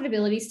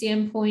profitability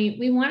standpoint,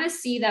 we want to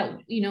see that,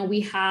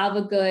 we have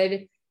a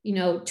good,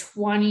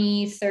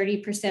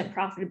 20-30%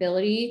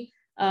 profitability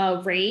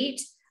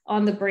rate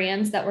on the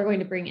brands that we're going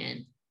to bring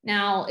in.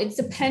 Now, it's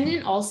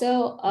dependent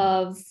also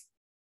of,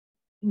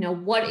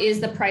 what is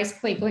the price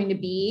point going to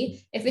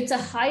be? If it's a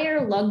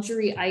higher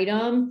luxury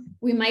item,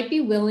 we might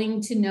be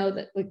willing to know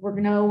that we're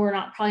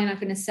probably not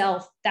going to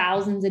sell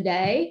thousands a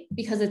day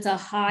because it's a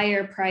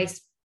higher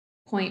price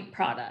point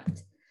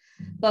product.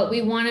 But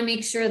we want to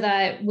make sure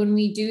that when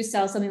we do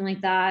sell something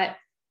like that,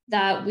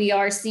 that we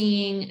are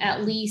seeing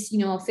at least,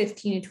 a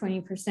 15 to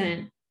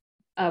 20%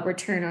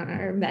 return on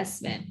our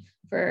investment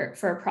for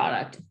a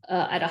product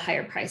at a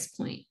higher price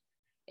point.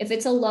 If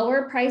it's a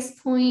lower price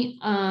point,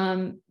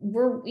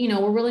 we're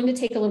willing to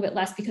take a little bit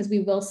less because we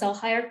will sell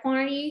higher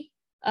quantity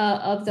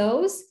of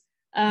those.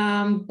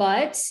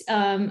 But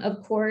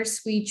of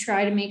course, we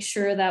try to make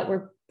sure that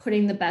we're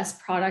putting the best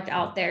product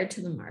out there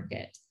to the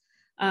market.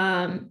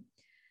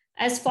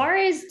 As far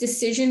as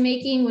decision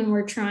making, when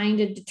we're trying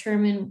to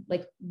determine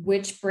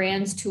which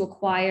brands to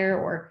acquire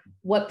or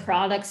what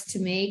products to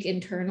make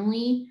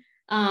internally,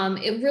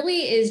 it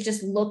really is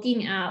just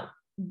looking at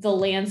the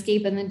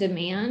landscape and the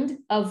demand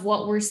of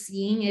what we're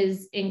seeing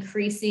is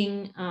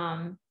increasing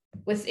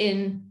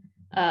within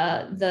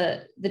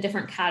the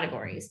different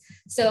categories.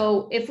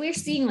 So if we're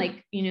seeing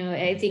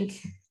I think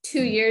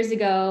 2 years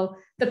ago,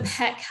 the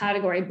pet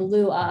category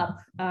blew up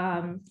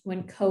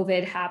when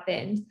COVID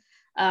happened.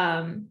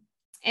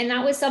 And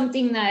that was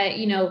something that,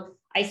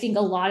 I think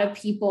a lot of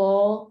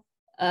people,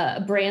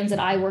 brands that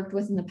I worked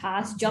with in the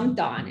past jumped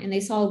on, and they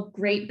saw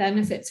great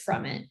benefits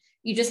from it.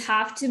 You just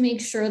have to make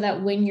sure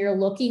that when you're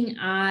looking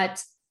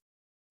at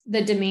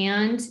the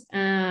demand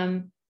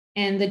and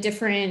the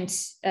different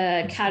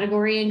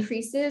category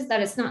increases,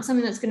 that it's not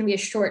something that's going to be a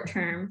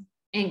short-term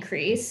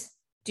increase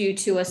due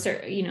to a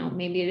certain,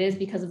 maybe it is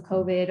because of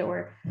COVID,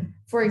 or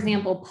for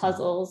example,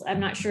 puzzles. I'm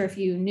not sure if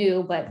you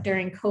knew, but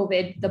during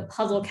COVID, the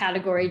puzzle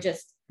category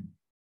just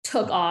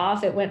took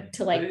off. It went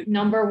to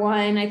number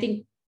one. I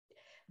think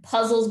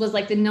puzzles was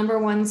the number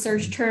one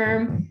search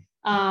term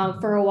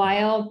for a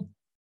while.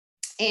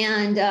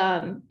 And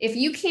if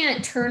you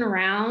can't turn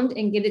around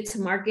and get it to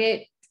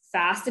market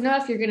fast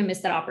enough, you're going to miss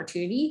that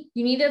opportunity.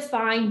 You need to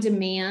find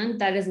demand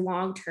that is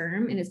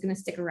long-term and is going to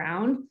stick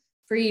around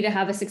for you to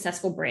have a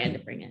successful brand to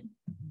bring in.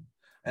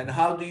 And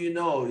how do you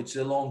know it's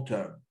a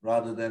long-term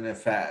rather than a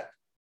fad?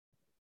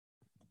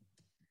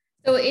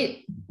 So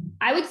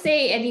I would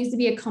say it needs to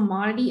be a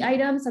commodity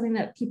item, something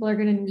that people are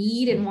going to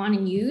need and want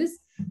to use,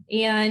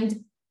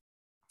 and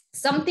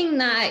something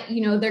that,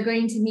 they're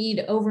going to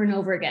need over and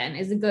over again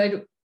is a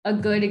good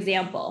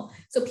example.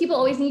 So people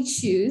always need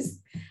shoes,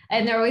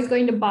 and they're always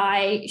going to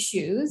buy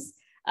shoes.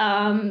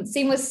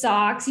 Same with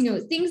socks,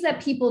 things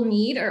that people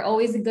need are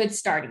always a good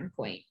starting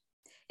point.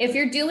 If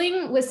you're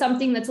dealing with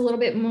something that's a little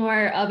bit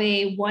more of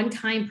a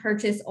one-time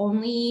purchase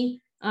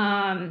only,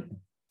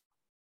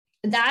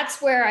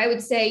 that's where I would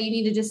say you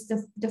need to just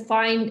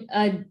define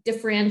a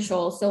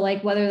differential. So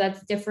whether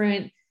that's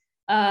different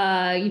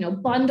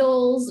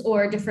bundles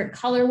or different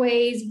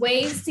colorways,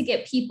 ways to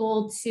get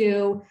people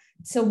to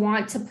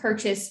want to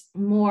purchase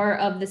more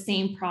of the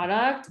same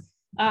product.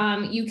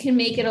 You can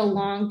make it a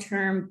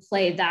long-term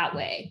play that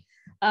way.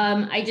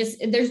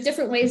 There's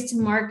different ways to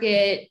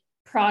market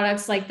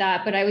products like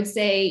that, but I would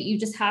say you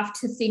just have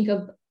to think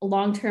of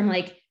long-term,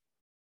 like,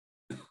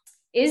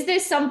 is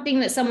this something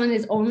that someone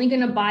is only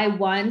going to buy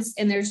once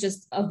and there's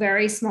just a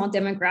very small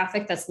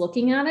demographic that's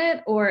looking at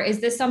it? Or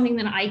is this something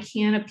that I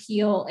can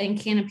appeal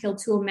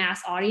to a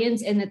mass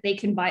audience and that they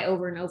can buy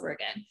over and over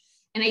again?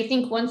 And I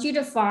think once you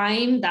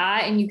define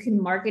that and you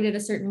can market it a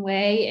certain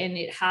way and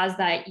it has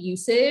that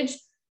usage,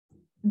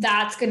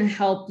 that's going to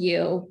help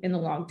you in the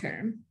long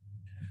term.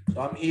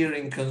 So I'm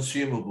hearing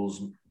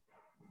consumables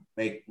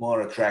make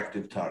more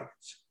attractive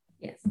targets.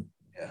 Yes.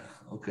 Yeah.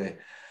 Okay.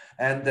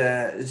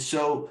 And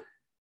so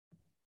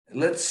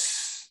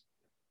let's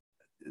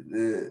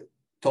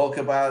talk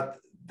about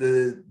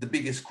the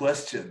biggest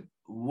question.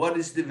 What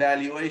is the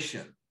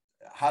valuation?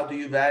 How do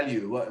you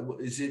value?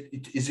 Is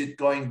it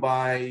going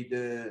by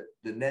the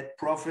net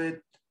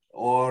profit,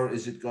 or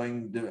is it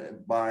going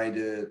by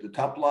the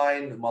top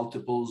line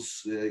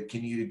multiples?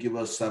 Can you give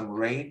us some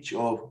range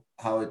of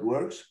how it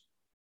works?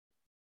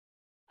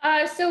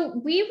 So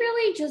we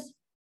really just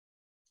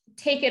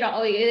take it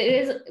all.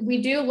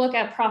 We do look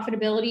at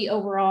profitability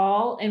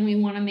overall, and we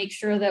want to make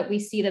sure that we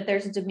see that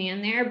there's a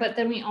demand there, but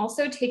then we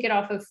also take it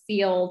off of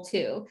feel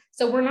too.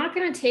 So we're not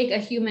going to take a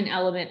human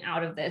element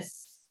out of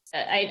this.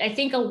 I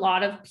think a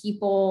lot of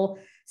people,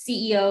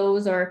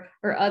 CEOs or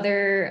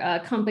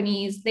other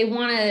companies, they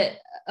want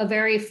a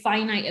very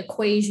finite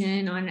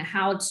equation on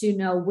how to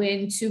know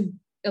when to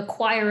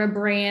acquire a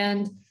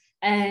brand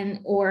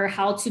or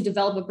how to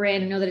develop a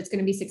brand and know that it's going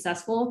to be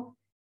successful.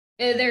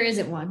 There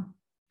isn't one.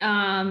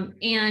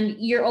 And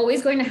you're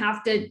always going to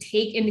have to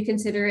take into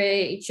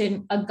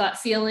consideration a gut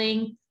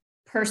feeling,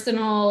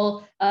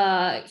 personal,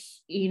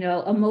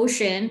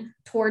 emotion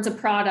towards a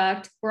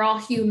product. We're all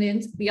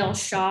humans. We all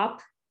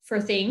shop for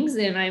things,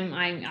 and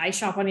I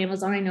shop on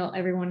Amazon. I know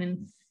everyone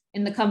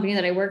in the company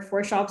that I work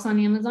for shops on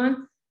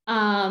Amazon.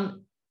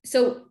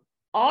 So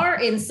our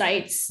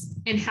insights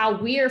and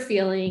how we are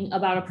feeling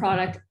about a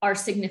product are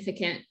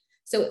significant.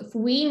 So if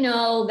we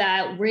know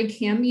that we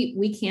can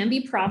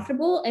be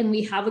profitable and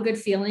we have a good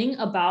feeling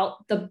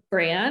about the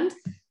brand,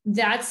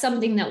 that's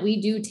something that we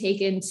do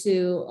take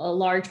into a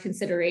large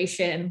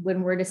consideration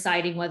when we're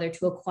deciding whether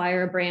to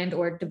acquire a brand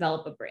or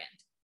develop a brand.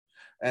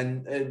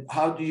 And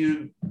how do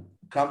you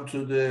come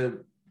to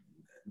the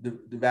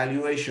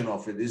valuation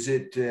of it? Is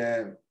it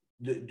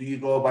do you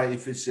go by,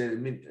 if it's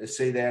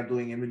say they are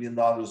doing $1 million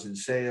in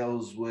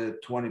sales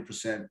with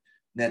 20%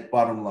 net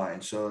bottom line,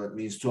 so it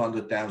means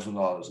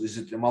 $200,000. Is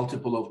it a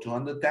multiple of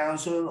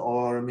 200,000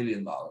 or $1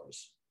 million?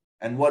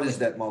 And what is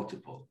that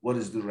multiple? What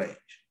is the range?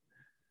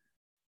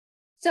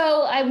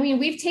 So, I mean,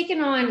 we've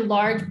taken on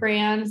large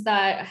brands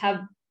that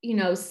have,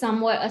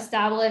 somewhat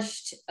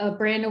established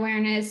brand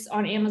awareness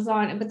on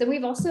Amazon, but then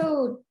we've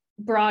also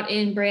brought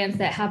in brands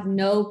that have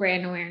no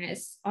brand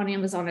awareness on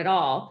Amazon at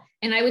all.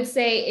 And I would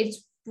say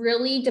it's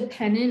really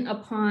dependent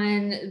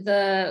upon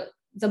the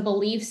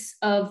beliefs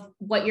of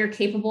what you're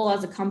capable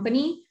as a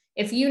company.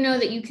 If you know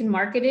that you can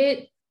market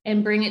it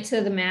and bring it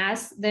to the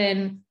mass,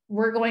 then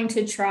we're going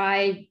to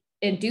try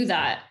and do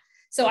that.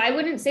 So I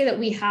wouldn't say that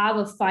we have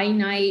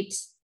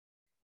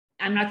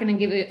I'm not going to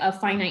give a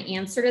finite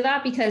answer to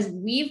that, because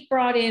we've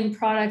brought in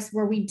products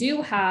where we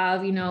do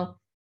have,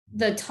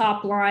 the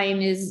top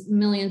line is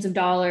millions of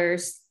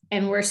dollars,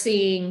 and we're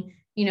seeing,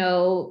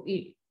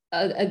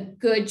 a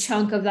good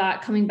chunk of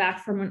that coming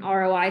back from an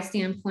ROI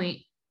standpoint.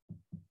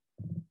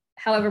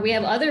 However, we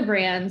have other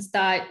brands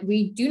that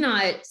we do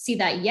not see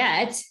that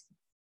yet,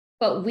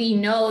 but we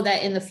know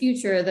that in the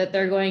future that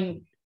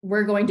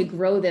we're going to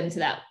grow them to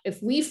that.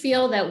 If we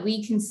feel that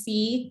we can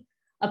see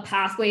a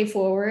pathway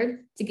forward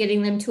to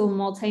getting them to a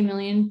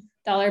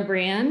multi-million-dollar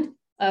brand,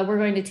 we're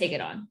going to take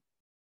it on.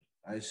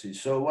 I see.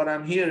 So what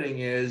I'm hearing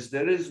is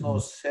there is no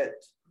set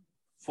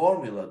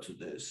formula to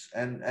this.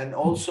 And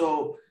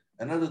also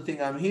another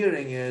thing I'm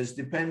hearing is,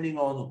 depending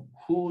on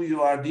who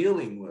you are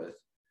dealing with,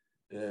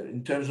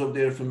 in terms of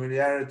their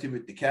familiarity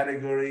with the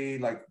category,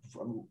 like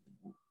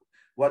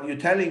what you're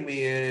telling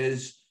me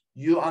is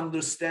you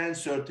understand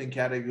certain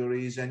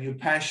categories and you're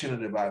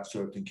passionate about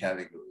certain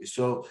categories.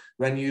 So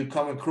when you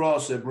come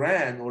across a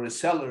brand or a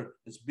seller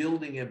that's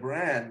building a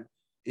brand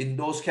in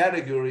those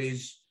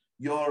categories,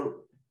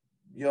 your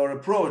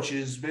approach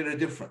is very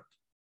different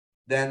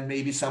than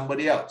maybe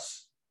somebody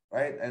else,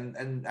 right?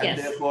 And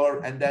yes. Therefore,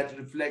 and that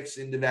reflects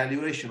in the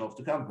valuation of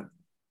the company.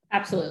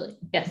 Absolutely,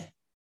 yes.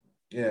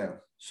 Yeah.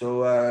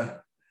 So,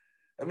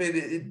 I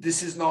mean,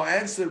 this is no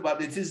answer, but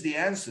it is the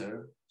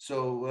answer.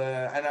 So,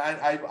 and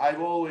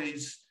I've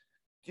always,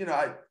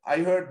 I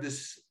heard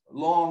this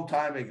long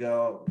time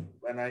ago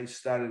when I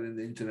started in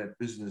the internet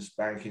business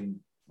back in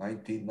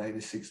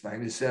 1996,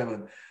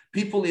 97.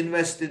 People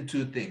invest in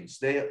two things.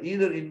 They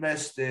either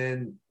invest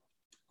in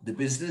the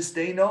business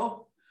they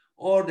know,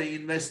 or they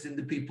invest in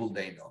the people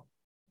they know.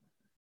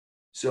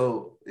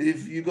 So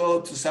if you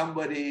go to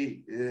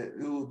somebody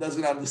who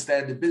doesn't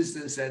understand the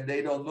business and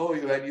they don't know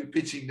you and you're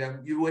pitching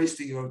them, you're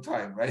wasting your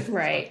time, right?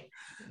 Right.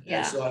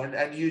 Yeah. So,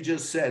 and you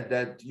just said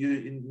that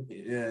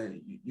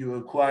you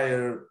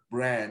acquire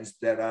brands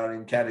that are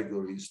in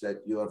categories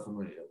that you are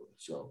familiar with.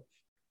 So,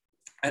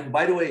 and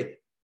by the way,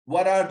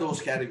 what are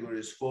those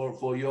categories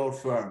for your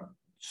firm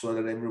so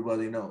that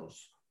everybody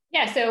knows?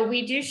 Yeah, so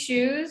we do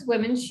shoes,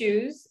 women's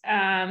shoes.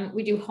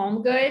 We do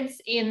home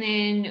goods, and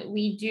then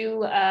we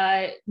do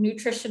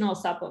nutritional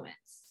supplements.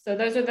 So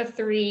those are the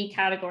three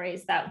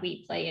categories that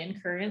we play in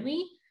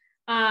currently.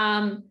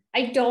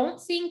 I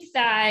don't think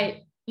that,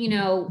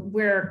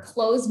 we're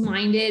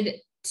closed-minded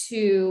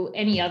to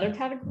any other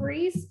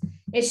categories.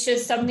 It's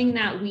just something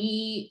that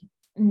we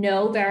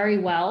know very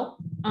well.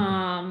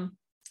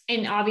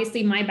 And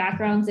obviously my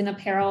background's in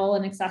apparel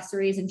and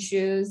accessories and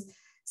shoes.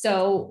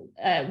 So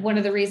one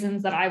of the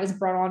reasons that I was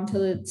brought on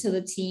to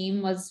the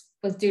team was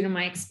due to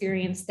my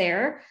experience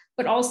there,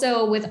 but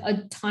also with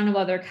a ton of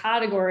other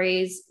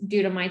categories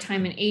due to my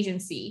time in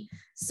agency.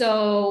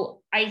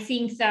 So I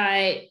think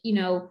that,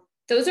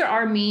 those are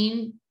our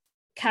main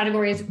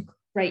categories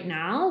right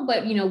now,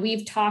 but,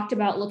 we've talked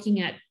about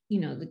looking at,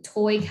 the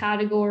toy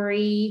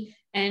category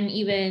and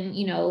even,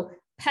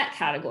 pet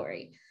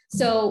category.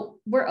 So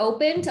we're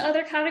open to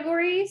other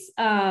categories.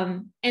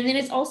 And then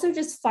it's also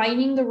just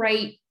finding the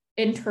right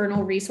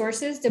internal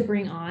resources to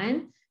bring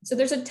on. So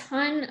there's a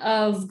ton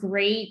of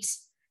great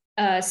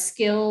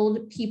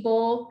skilled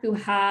people who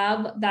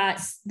have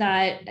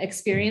that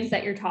experience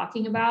that you're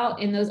talking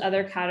about in those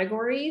other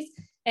categories,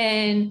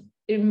 and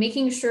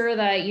making sure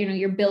that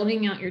you're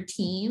building out your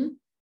team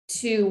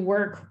to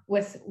work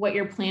with what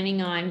you're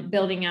planning on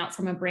building out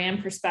from a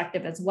brand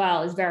perspective as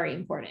well is very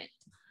important.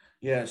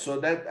 Yeah, so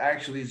that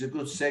actually is a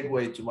good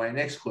segue to my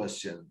next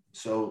question.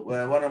 So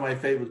one of my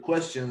favorite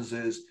questions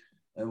is,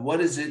 what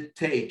does it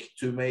take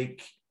to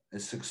make a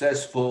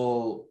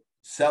successful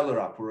seller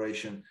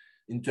operation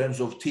in terms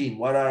of team?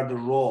 What are the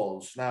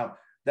roles? Now,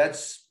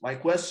 that's my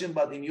question,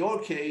 but in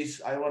your case,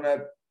 I want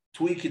to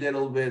tweak it a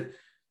little bit.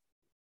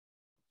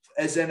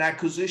 As an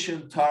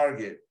acquisition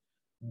target,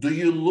 do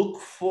you look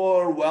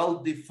for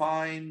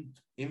well-defined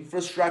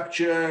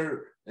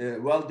infrastructure,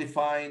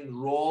 well-defined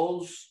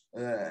roles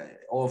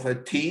of a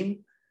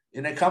team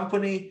in a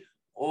company,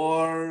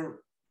 or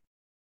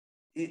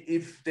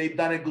if they've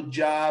done a good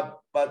job,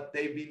 but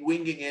they've been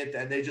winging it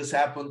and they just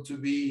happen to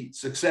be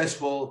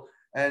successful,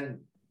 and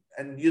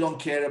you don't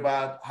care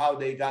about how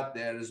they got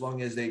there as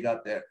long as they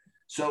got there?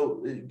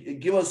 So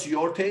give us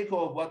your take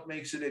of what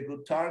makes it a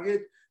good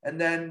target, and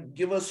then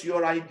give us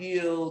your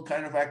ideal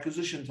kind of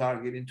acquisition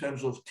target in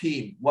terms of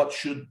team. What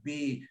should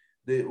be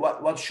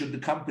what should the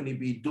company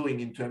be doing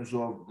in terms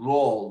of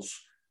roles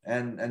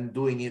and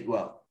doing it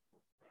well?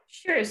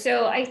 Sure.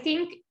 So I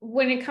think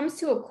when it comes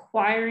to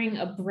acquiring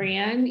a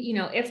brand,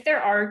 if there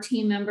are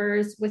team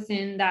members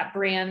within that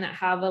brand that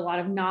have a lot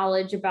of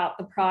knowledge about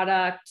the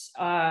product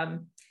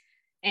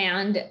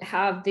and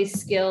have the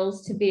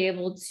skills to be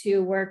able to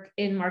work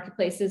in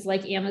marketplaces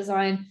like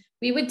Amazon,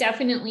 we would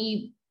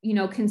definitely,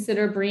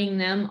 consider bringing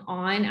them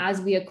on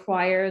as we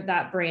acquire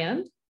that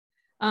brand.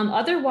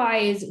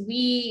 Otherwise,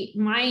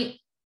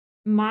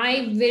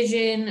 my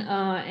vision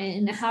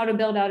and how to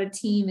build out a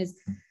team is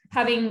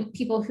having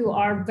people who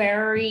are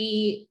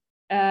very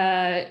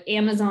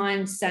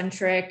Amazon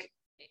centric.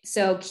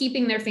 So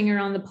keeping their finger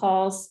on the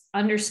pulse,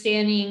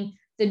 understanding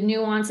the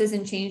nuances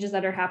and changes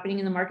that are happening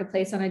in the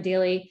marketplace on a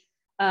daily,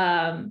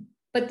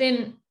 but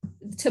then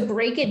to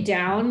break it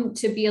down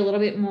to be a little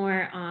bit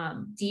more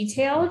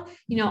detailed.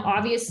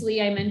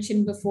 Obviously I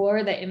mentioned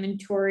before that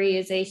inventory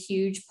is a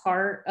huge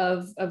part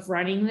of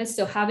running this.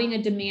 So having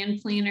a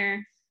demand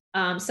planner,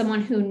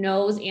 someone who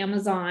knows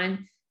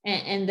Amazon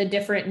and the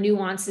different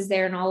nuances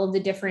there and all of the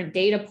different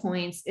data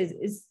points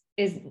is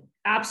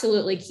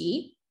absolutely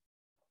key.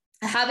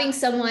 Having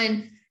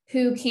someone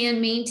who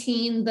can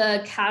maintain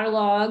the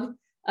catalog,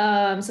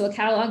 so a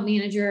catalog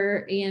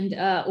manager and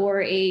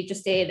or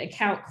just an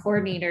account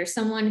coordinator,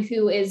 someone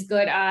who is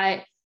good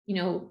at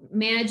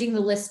managing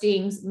the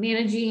listings,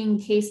 managing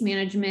case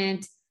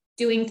management,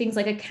 doing things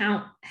like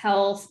account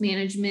health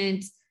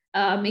management,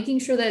 making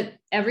sure that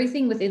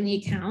everything within the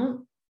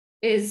account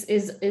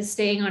is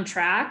staying on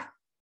track.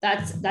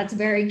 That's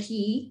very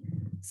key.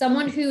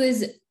 Someone who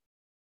is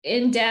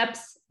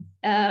in-depth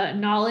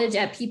knowledge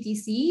at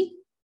PPC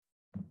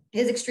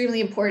is extremely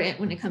important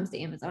when it comes to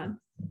Amazon.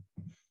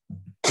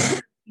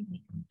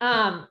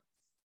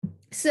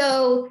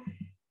 So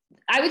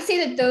I would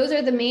say that those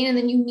are the main, and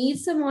then you need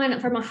someone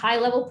from a high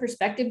level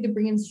perspective to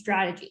bring in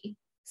strategy.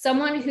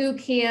 Someone who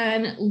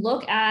can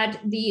look at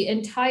the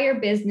entire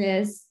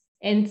business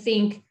and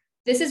think,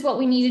 this is what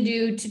we need to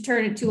do to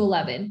turn it to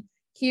 11.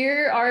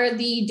 Here are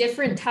the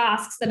different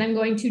tasks that I'm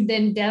going to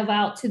then dev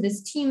out to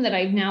this team that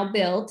I've now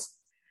built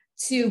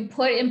to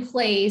put in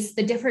place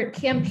the different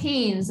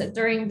campaigns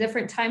during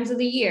different times of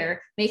the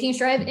year, making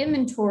sure I have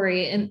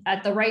inventory and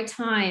at the right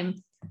time,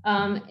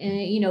 and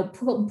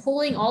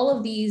pulling all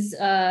of these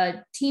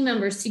team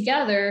members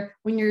together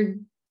when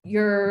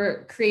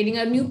you're creating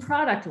a new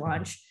product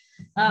launch.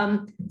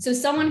 So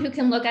someone who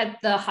can look at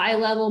the high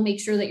level, make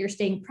sure that you're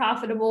staying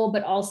profitable,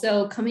 but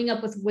also coming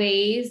up with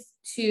ways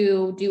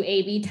to do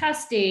A/B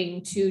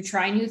testing, to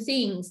try new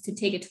things, to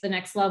take it to the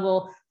next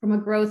level from a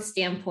growth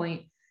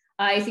standpoint.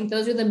 I think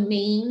those are the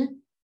main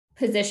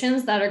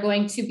positions that are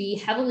going to be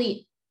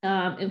heavily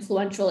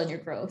influential in your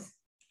growth.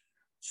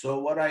 So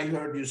what I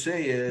heard you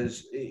say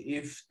is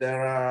if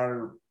there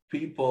are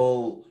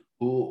people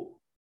who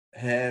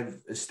have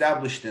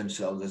established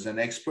themselves as an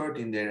expert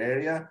in their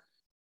area,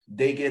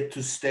 they get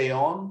to stay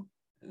on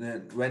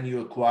when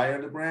you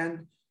acquire the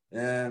brand,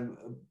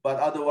 but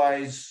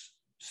otherwise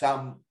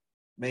some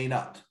may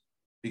not,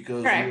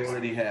 because Correct. you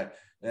already have.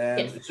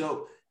 Yes.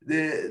 So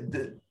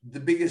the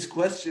biggest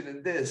question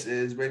in this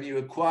is, when you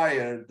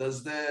acquire,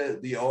 does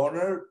the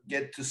owner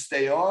get to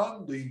stay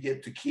on? Do you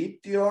get to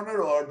keep the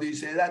owner, or do you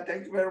say that,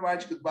 thank you very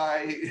much,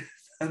 goodbye,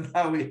 and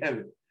now we have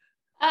it?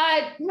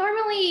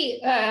 Normally,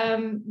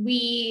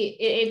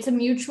 it's a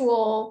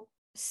mutual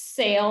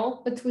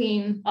sale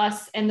between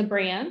us and the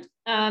brand,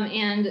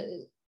 and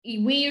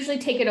we usually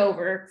take it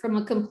over from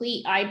a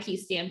complete IP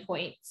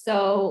standpoint.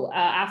 So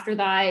after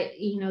that,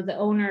 the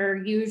owner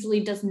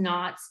usually does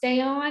not stay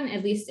on,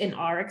 at least in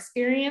our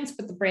experience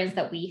with the brands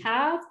that we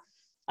have.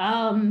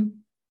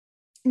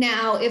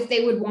 Now, if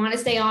they would want to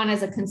stay on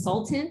as a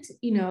consultant,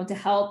 to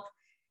help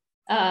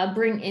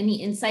bring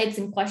any insights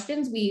and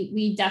questions,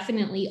 we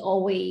definitely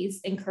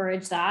always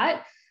encourage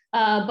that.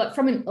 But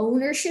from an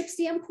ownership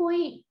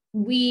standpoint,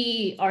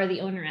 we are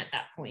the owner at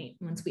that point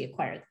once we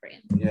acquire the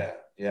brand. Yeah.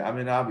 I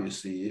mean,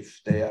 obviously, if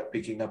they are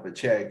picking up a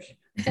check,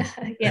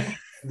 yeah,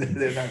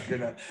 they're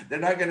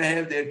not gonna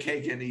have their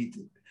cake and eat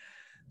it.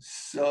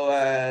 So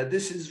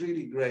this is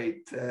really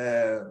great,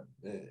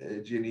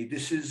 Ginny.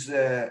 This is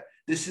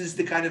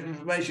the kind of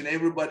information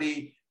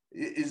everybody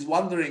is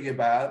wondering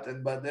about,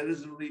 but there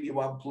isn't really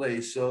one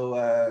place.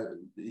 So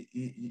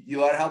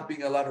you are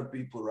helping a lot of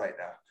people right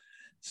now.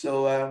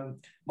 So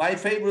my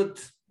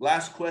favorite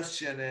last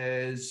question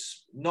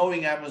is,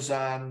 knowing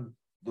Amazon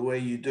the way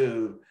you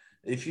do,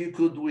 if you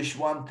could wish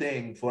one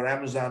thing for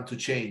Amazon to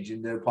change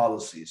in their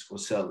policies for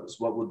sellers,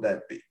 what would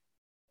that be?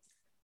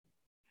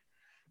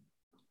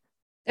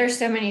 There's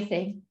so many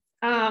things.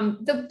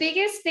 The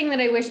biggest thing that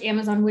I wish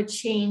Amazon would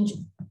change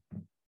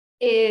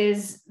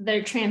is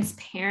their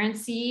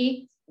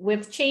transparency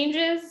with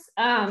changes.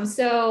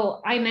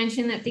 So I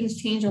mentioned that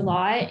things change a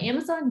lot.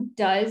 Amazon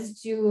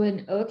does do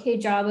an okay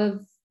job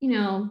of,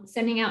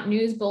 sending out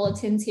news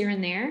bulletins here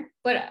and there.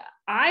 But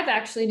I've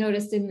actually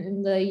noticed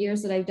in the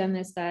years that I've done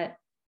this that,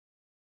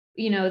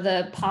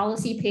 the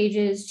policy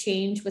pages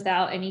change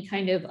without any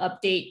kind of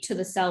update to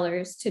the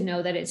sellers to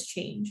know that it's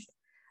changed.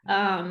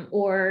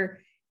 Or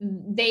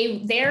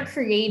they're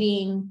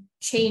creating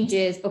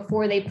changes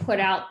before they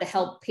put out the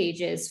help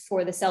pages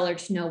for the seller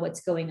to know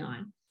what's going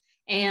on.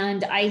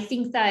 And I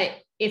think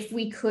that if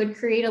we could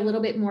create a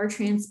little bit more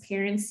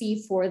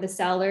transparency for the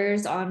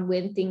sellers on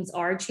when things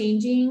are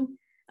changing,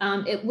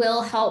 it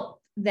will help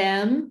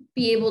them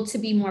be able to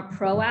be more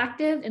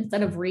proactive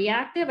instead of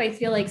reactive. I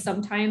feel like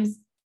sometimes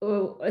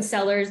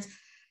sellers,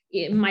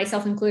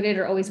 myself included,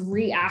 are always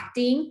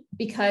reacting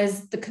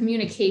because the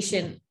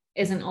communication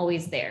isn't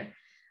always there.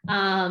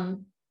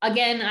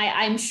 Again,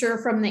 I'm sure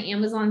from the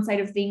Amazon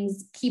side of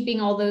things, keeping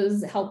all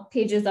those help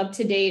pages up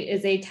to date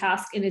is a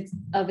task in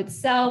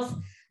itself.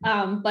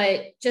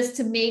 But just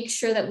to make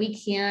sure that we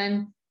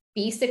can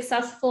be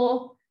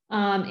successful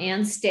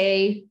and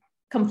stay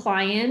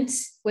compliant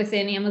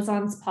within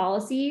Amazon's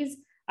policies,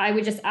 I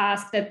would just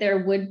ask that there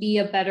would be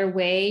a better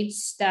way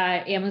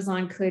that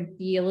Amazon could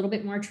be a little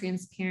bit more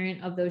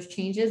transparent of those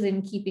changes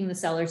and keeping the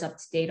sellers up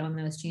to date on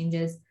those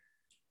changes.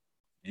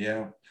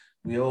 Yeah.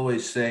 We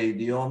always say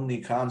the only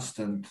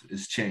constant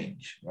is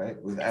change, right?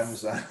 With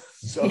Amazon.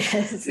 So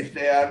yes. If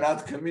they are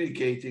not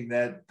communicating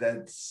that,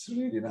 that's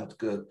really not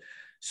good.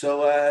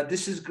 So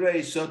this is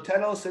great. So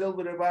tell us a little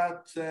bit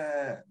about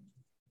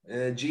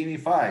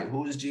Genie5.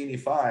 Who is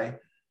Genie5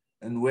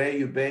 and where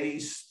you're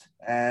based?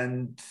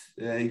 And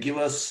give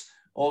us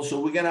also,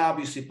 we're going to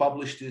obviously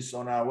publish this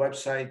on our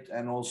website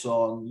and also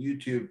on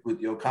YouTube with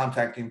your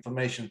contact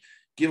information.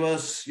 Give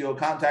us your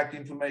contact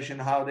information,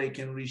 how they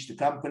can reach the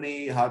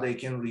company, how they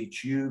can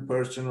reach you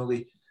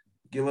personally.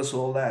 Give us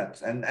all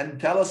that. And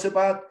tell us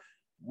about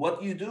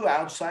what you do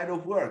outside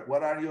of work.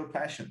 What are your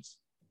passions?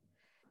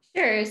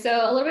 Sure.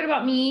 So a little bit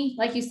about me.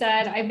 Like you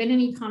said, I've been in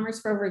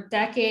e-commerce for over a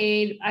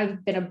decade.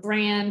 I've been a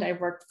brand.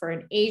 I've worked for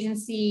an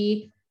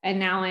agency. And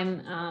now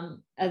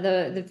I'm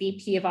the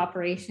VP of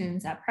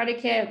operations at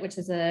Predicate, which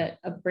is a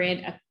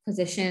brand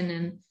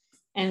acquisition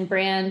and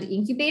brand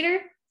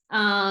incubator.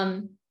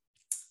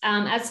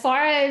 As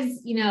far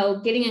as,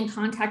 getting in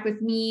contact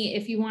with me,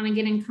 if you want to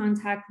get in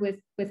contact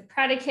with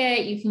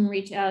Predicate, you can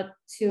reach out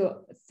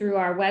through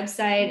our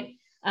website.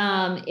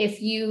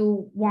 If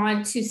you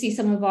want to see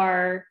some of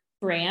our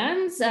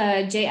brands,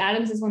 J.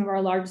 Adams is one of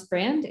our largest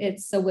brands.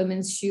 It's a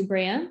women's shoe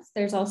brand.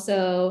 There's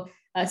also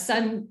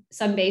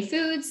Sunbay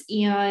Foods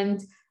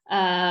and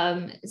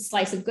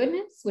Slice of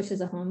Goodness, which is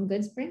a home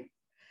goods brand.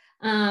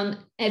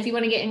 If you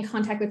want to get in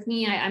contact with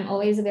me, I'm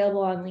always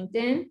available on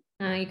LinkedIn.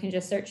 You can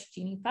just search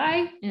Jeannie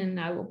Phi and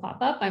I will pop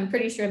up. I'm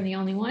pretty sure I'm the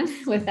only one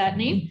with that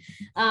name.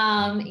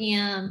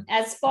 And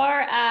as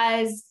far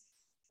as,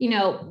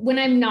 when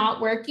I'm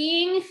not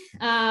working,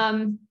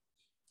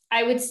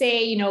 I would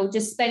say,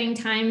 just spending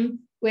time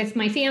with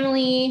my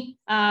family.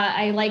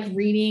 I like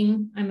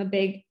reading. I'm a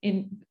big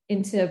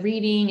into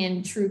reading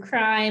and true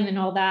crime and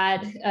all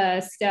that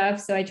stuff.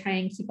 So I try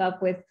and keep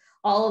up with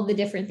all of the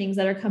different things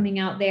that are coming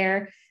out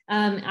there.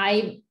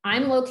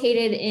 I'm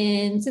located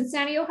in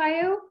Cincinnati,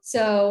 Ohio.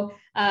 So,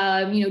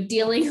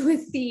 dealing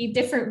with the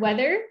different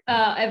weather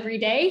every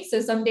day. So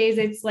some days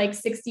it's like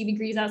 60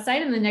 degrees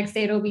outside and the next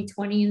day it'll be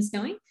 20 and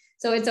snowing.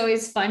 So it's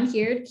always fun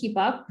here to keep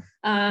up.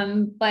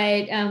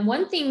 But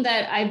one thing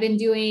that I've been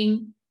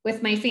doing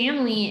with my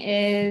family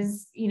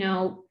is,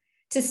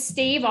 to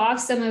stave off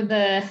some of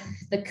the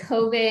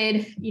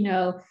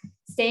COVID,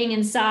 staying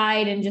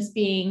inside and just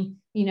being,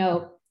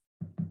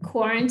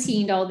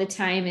 quarantined all the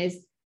time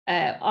is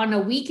on the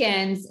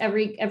weekends,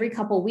 every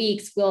couple of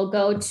weeks, we'll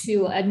go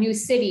to a new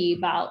city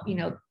about,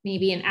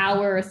 maybe an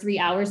hour or 3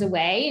 hours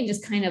away and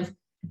just kind of,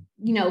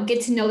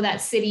 get to know that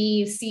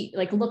city, see,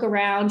 like look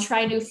around,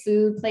 try new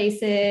food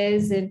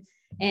places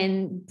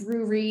and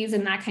breweries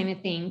and that kind of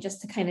thing,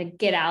 just to kind of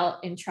get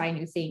out and try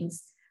new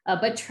things,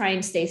 but try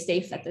and stay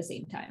safe at the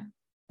same time.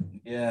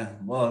 Yeah,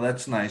 well,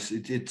 that's nice.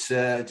 It's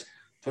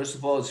first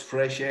of all, it's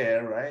fresh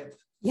air, right?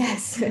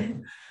 Yes.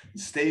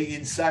 Staying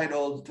inside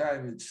all the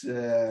time. It's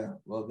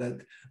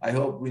that I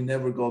hope we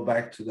never go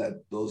back to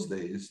those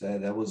days.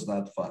 That was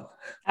not fun.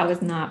 That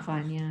was not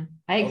fun. Yeah,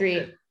 I agree.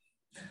 Okay.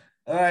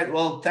 All right.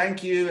 Well,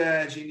 thank you,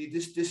 Jeannie.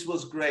 This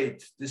was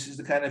great. This is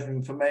the kind of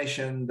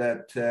information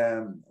that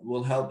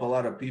will help a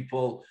lot of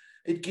people.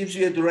 It gives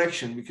you a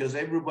direction because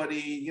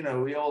everybody,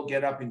 we all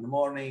get up in the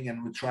morning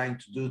and we're trying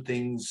to do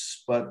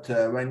things. But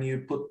when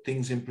you put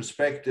things in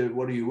perspective,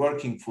 what are you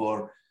working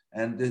for?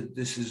 And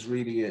this is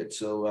really it.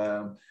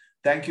 So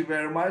thank you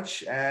very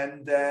much.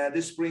 And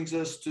this brings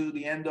us to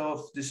the end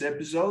of this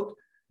episode.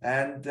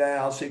 And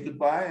I'll say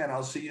goodbye and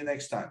I'll see you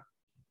next time.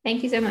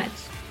 Thank you so much.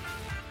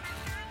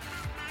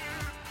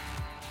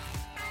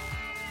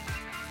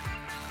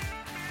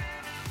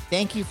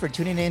 Thank you for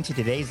tuning in to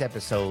today's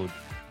episode.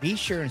 Be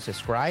sure and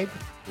subscribe,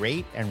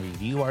 rate, and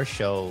review our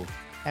show.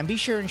 And be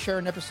sure and share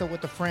an episode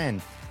with a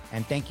friend.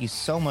 And thank you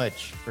so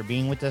much for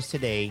being with us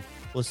today.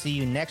 We'll see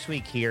you next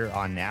week here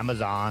on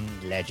Amazon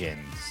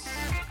Legends.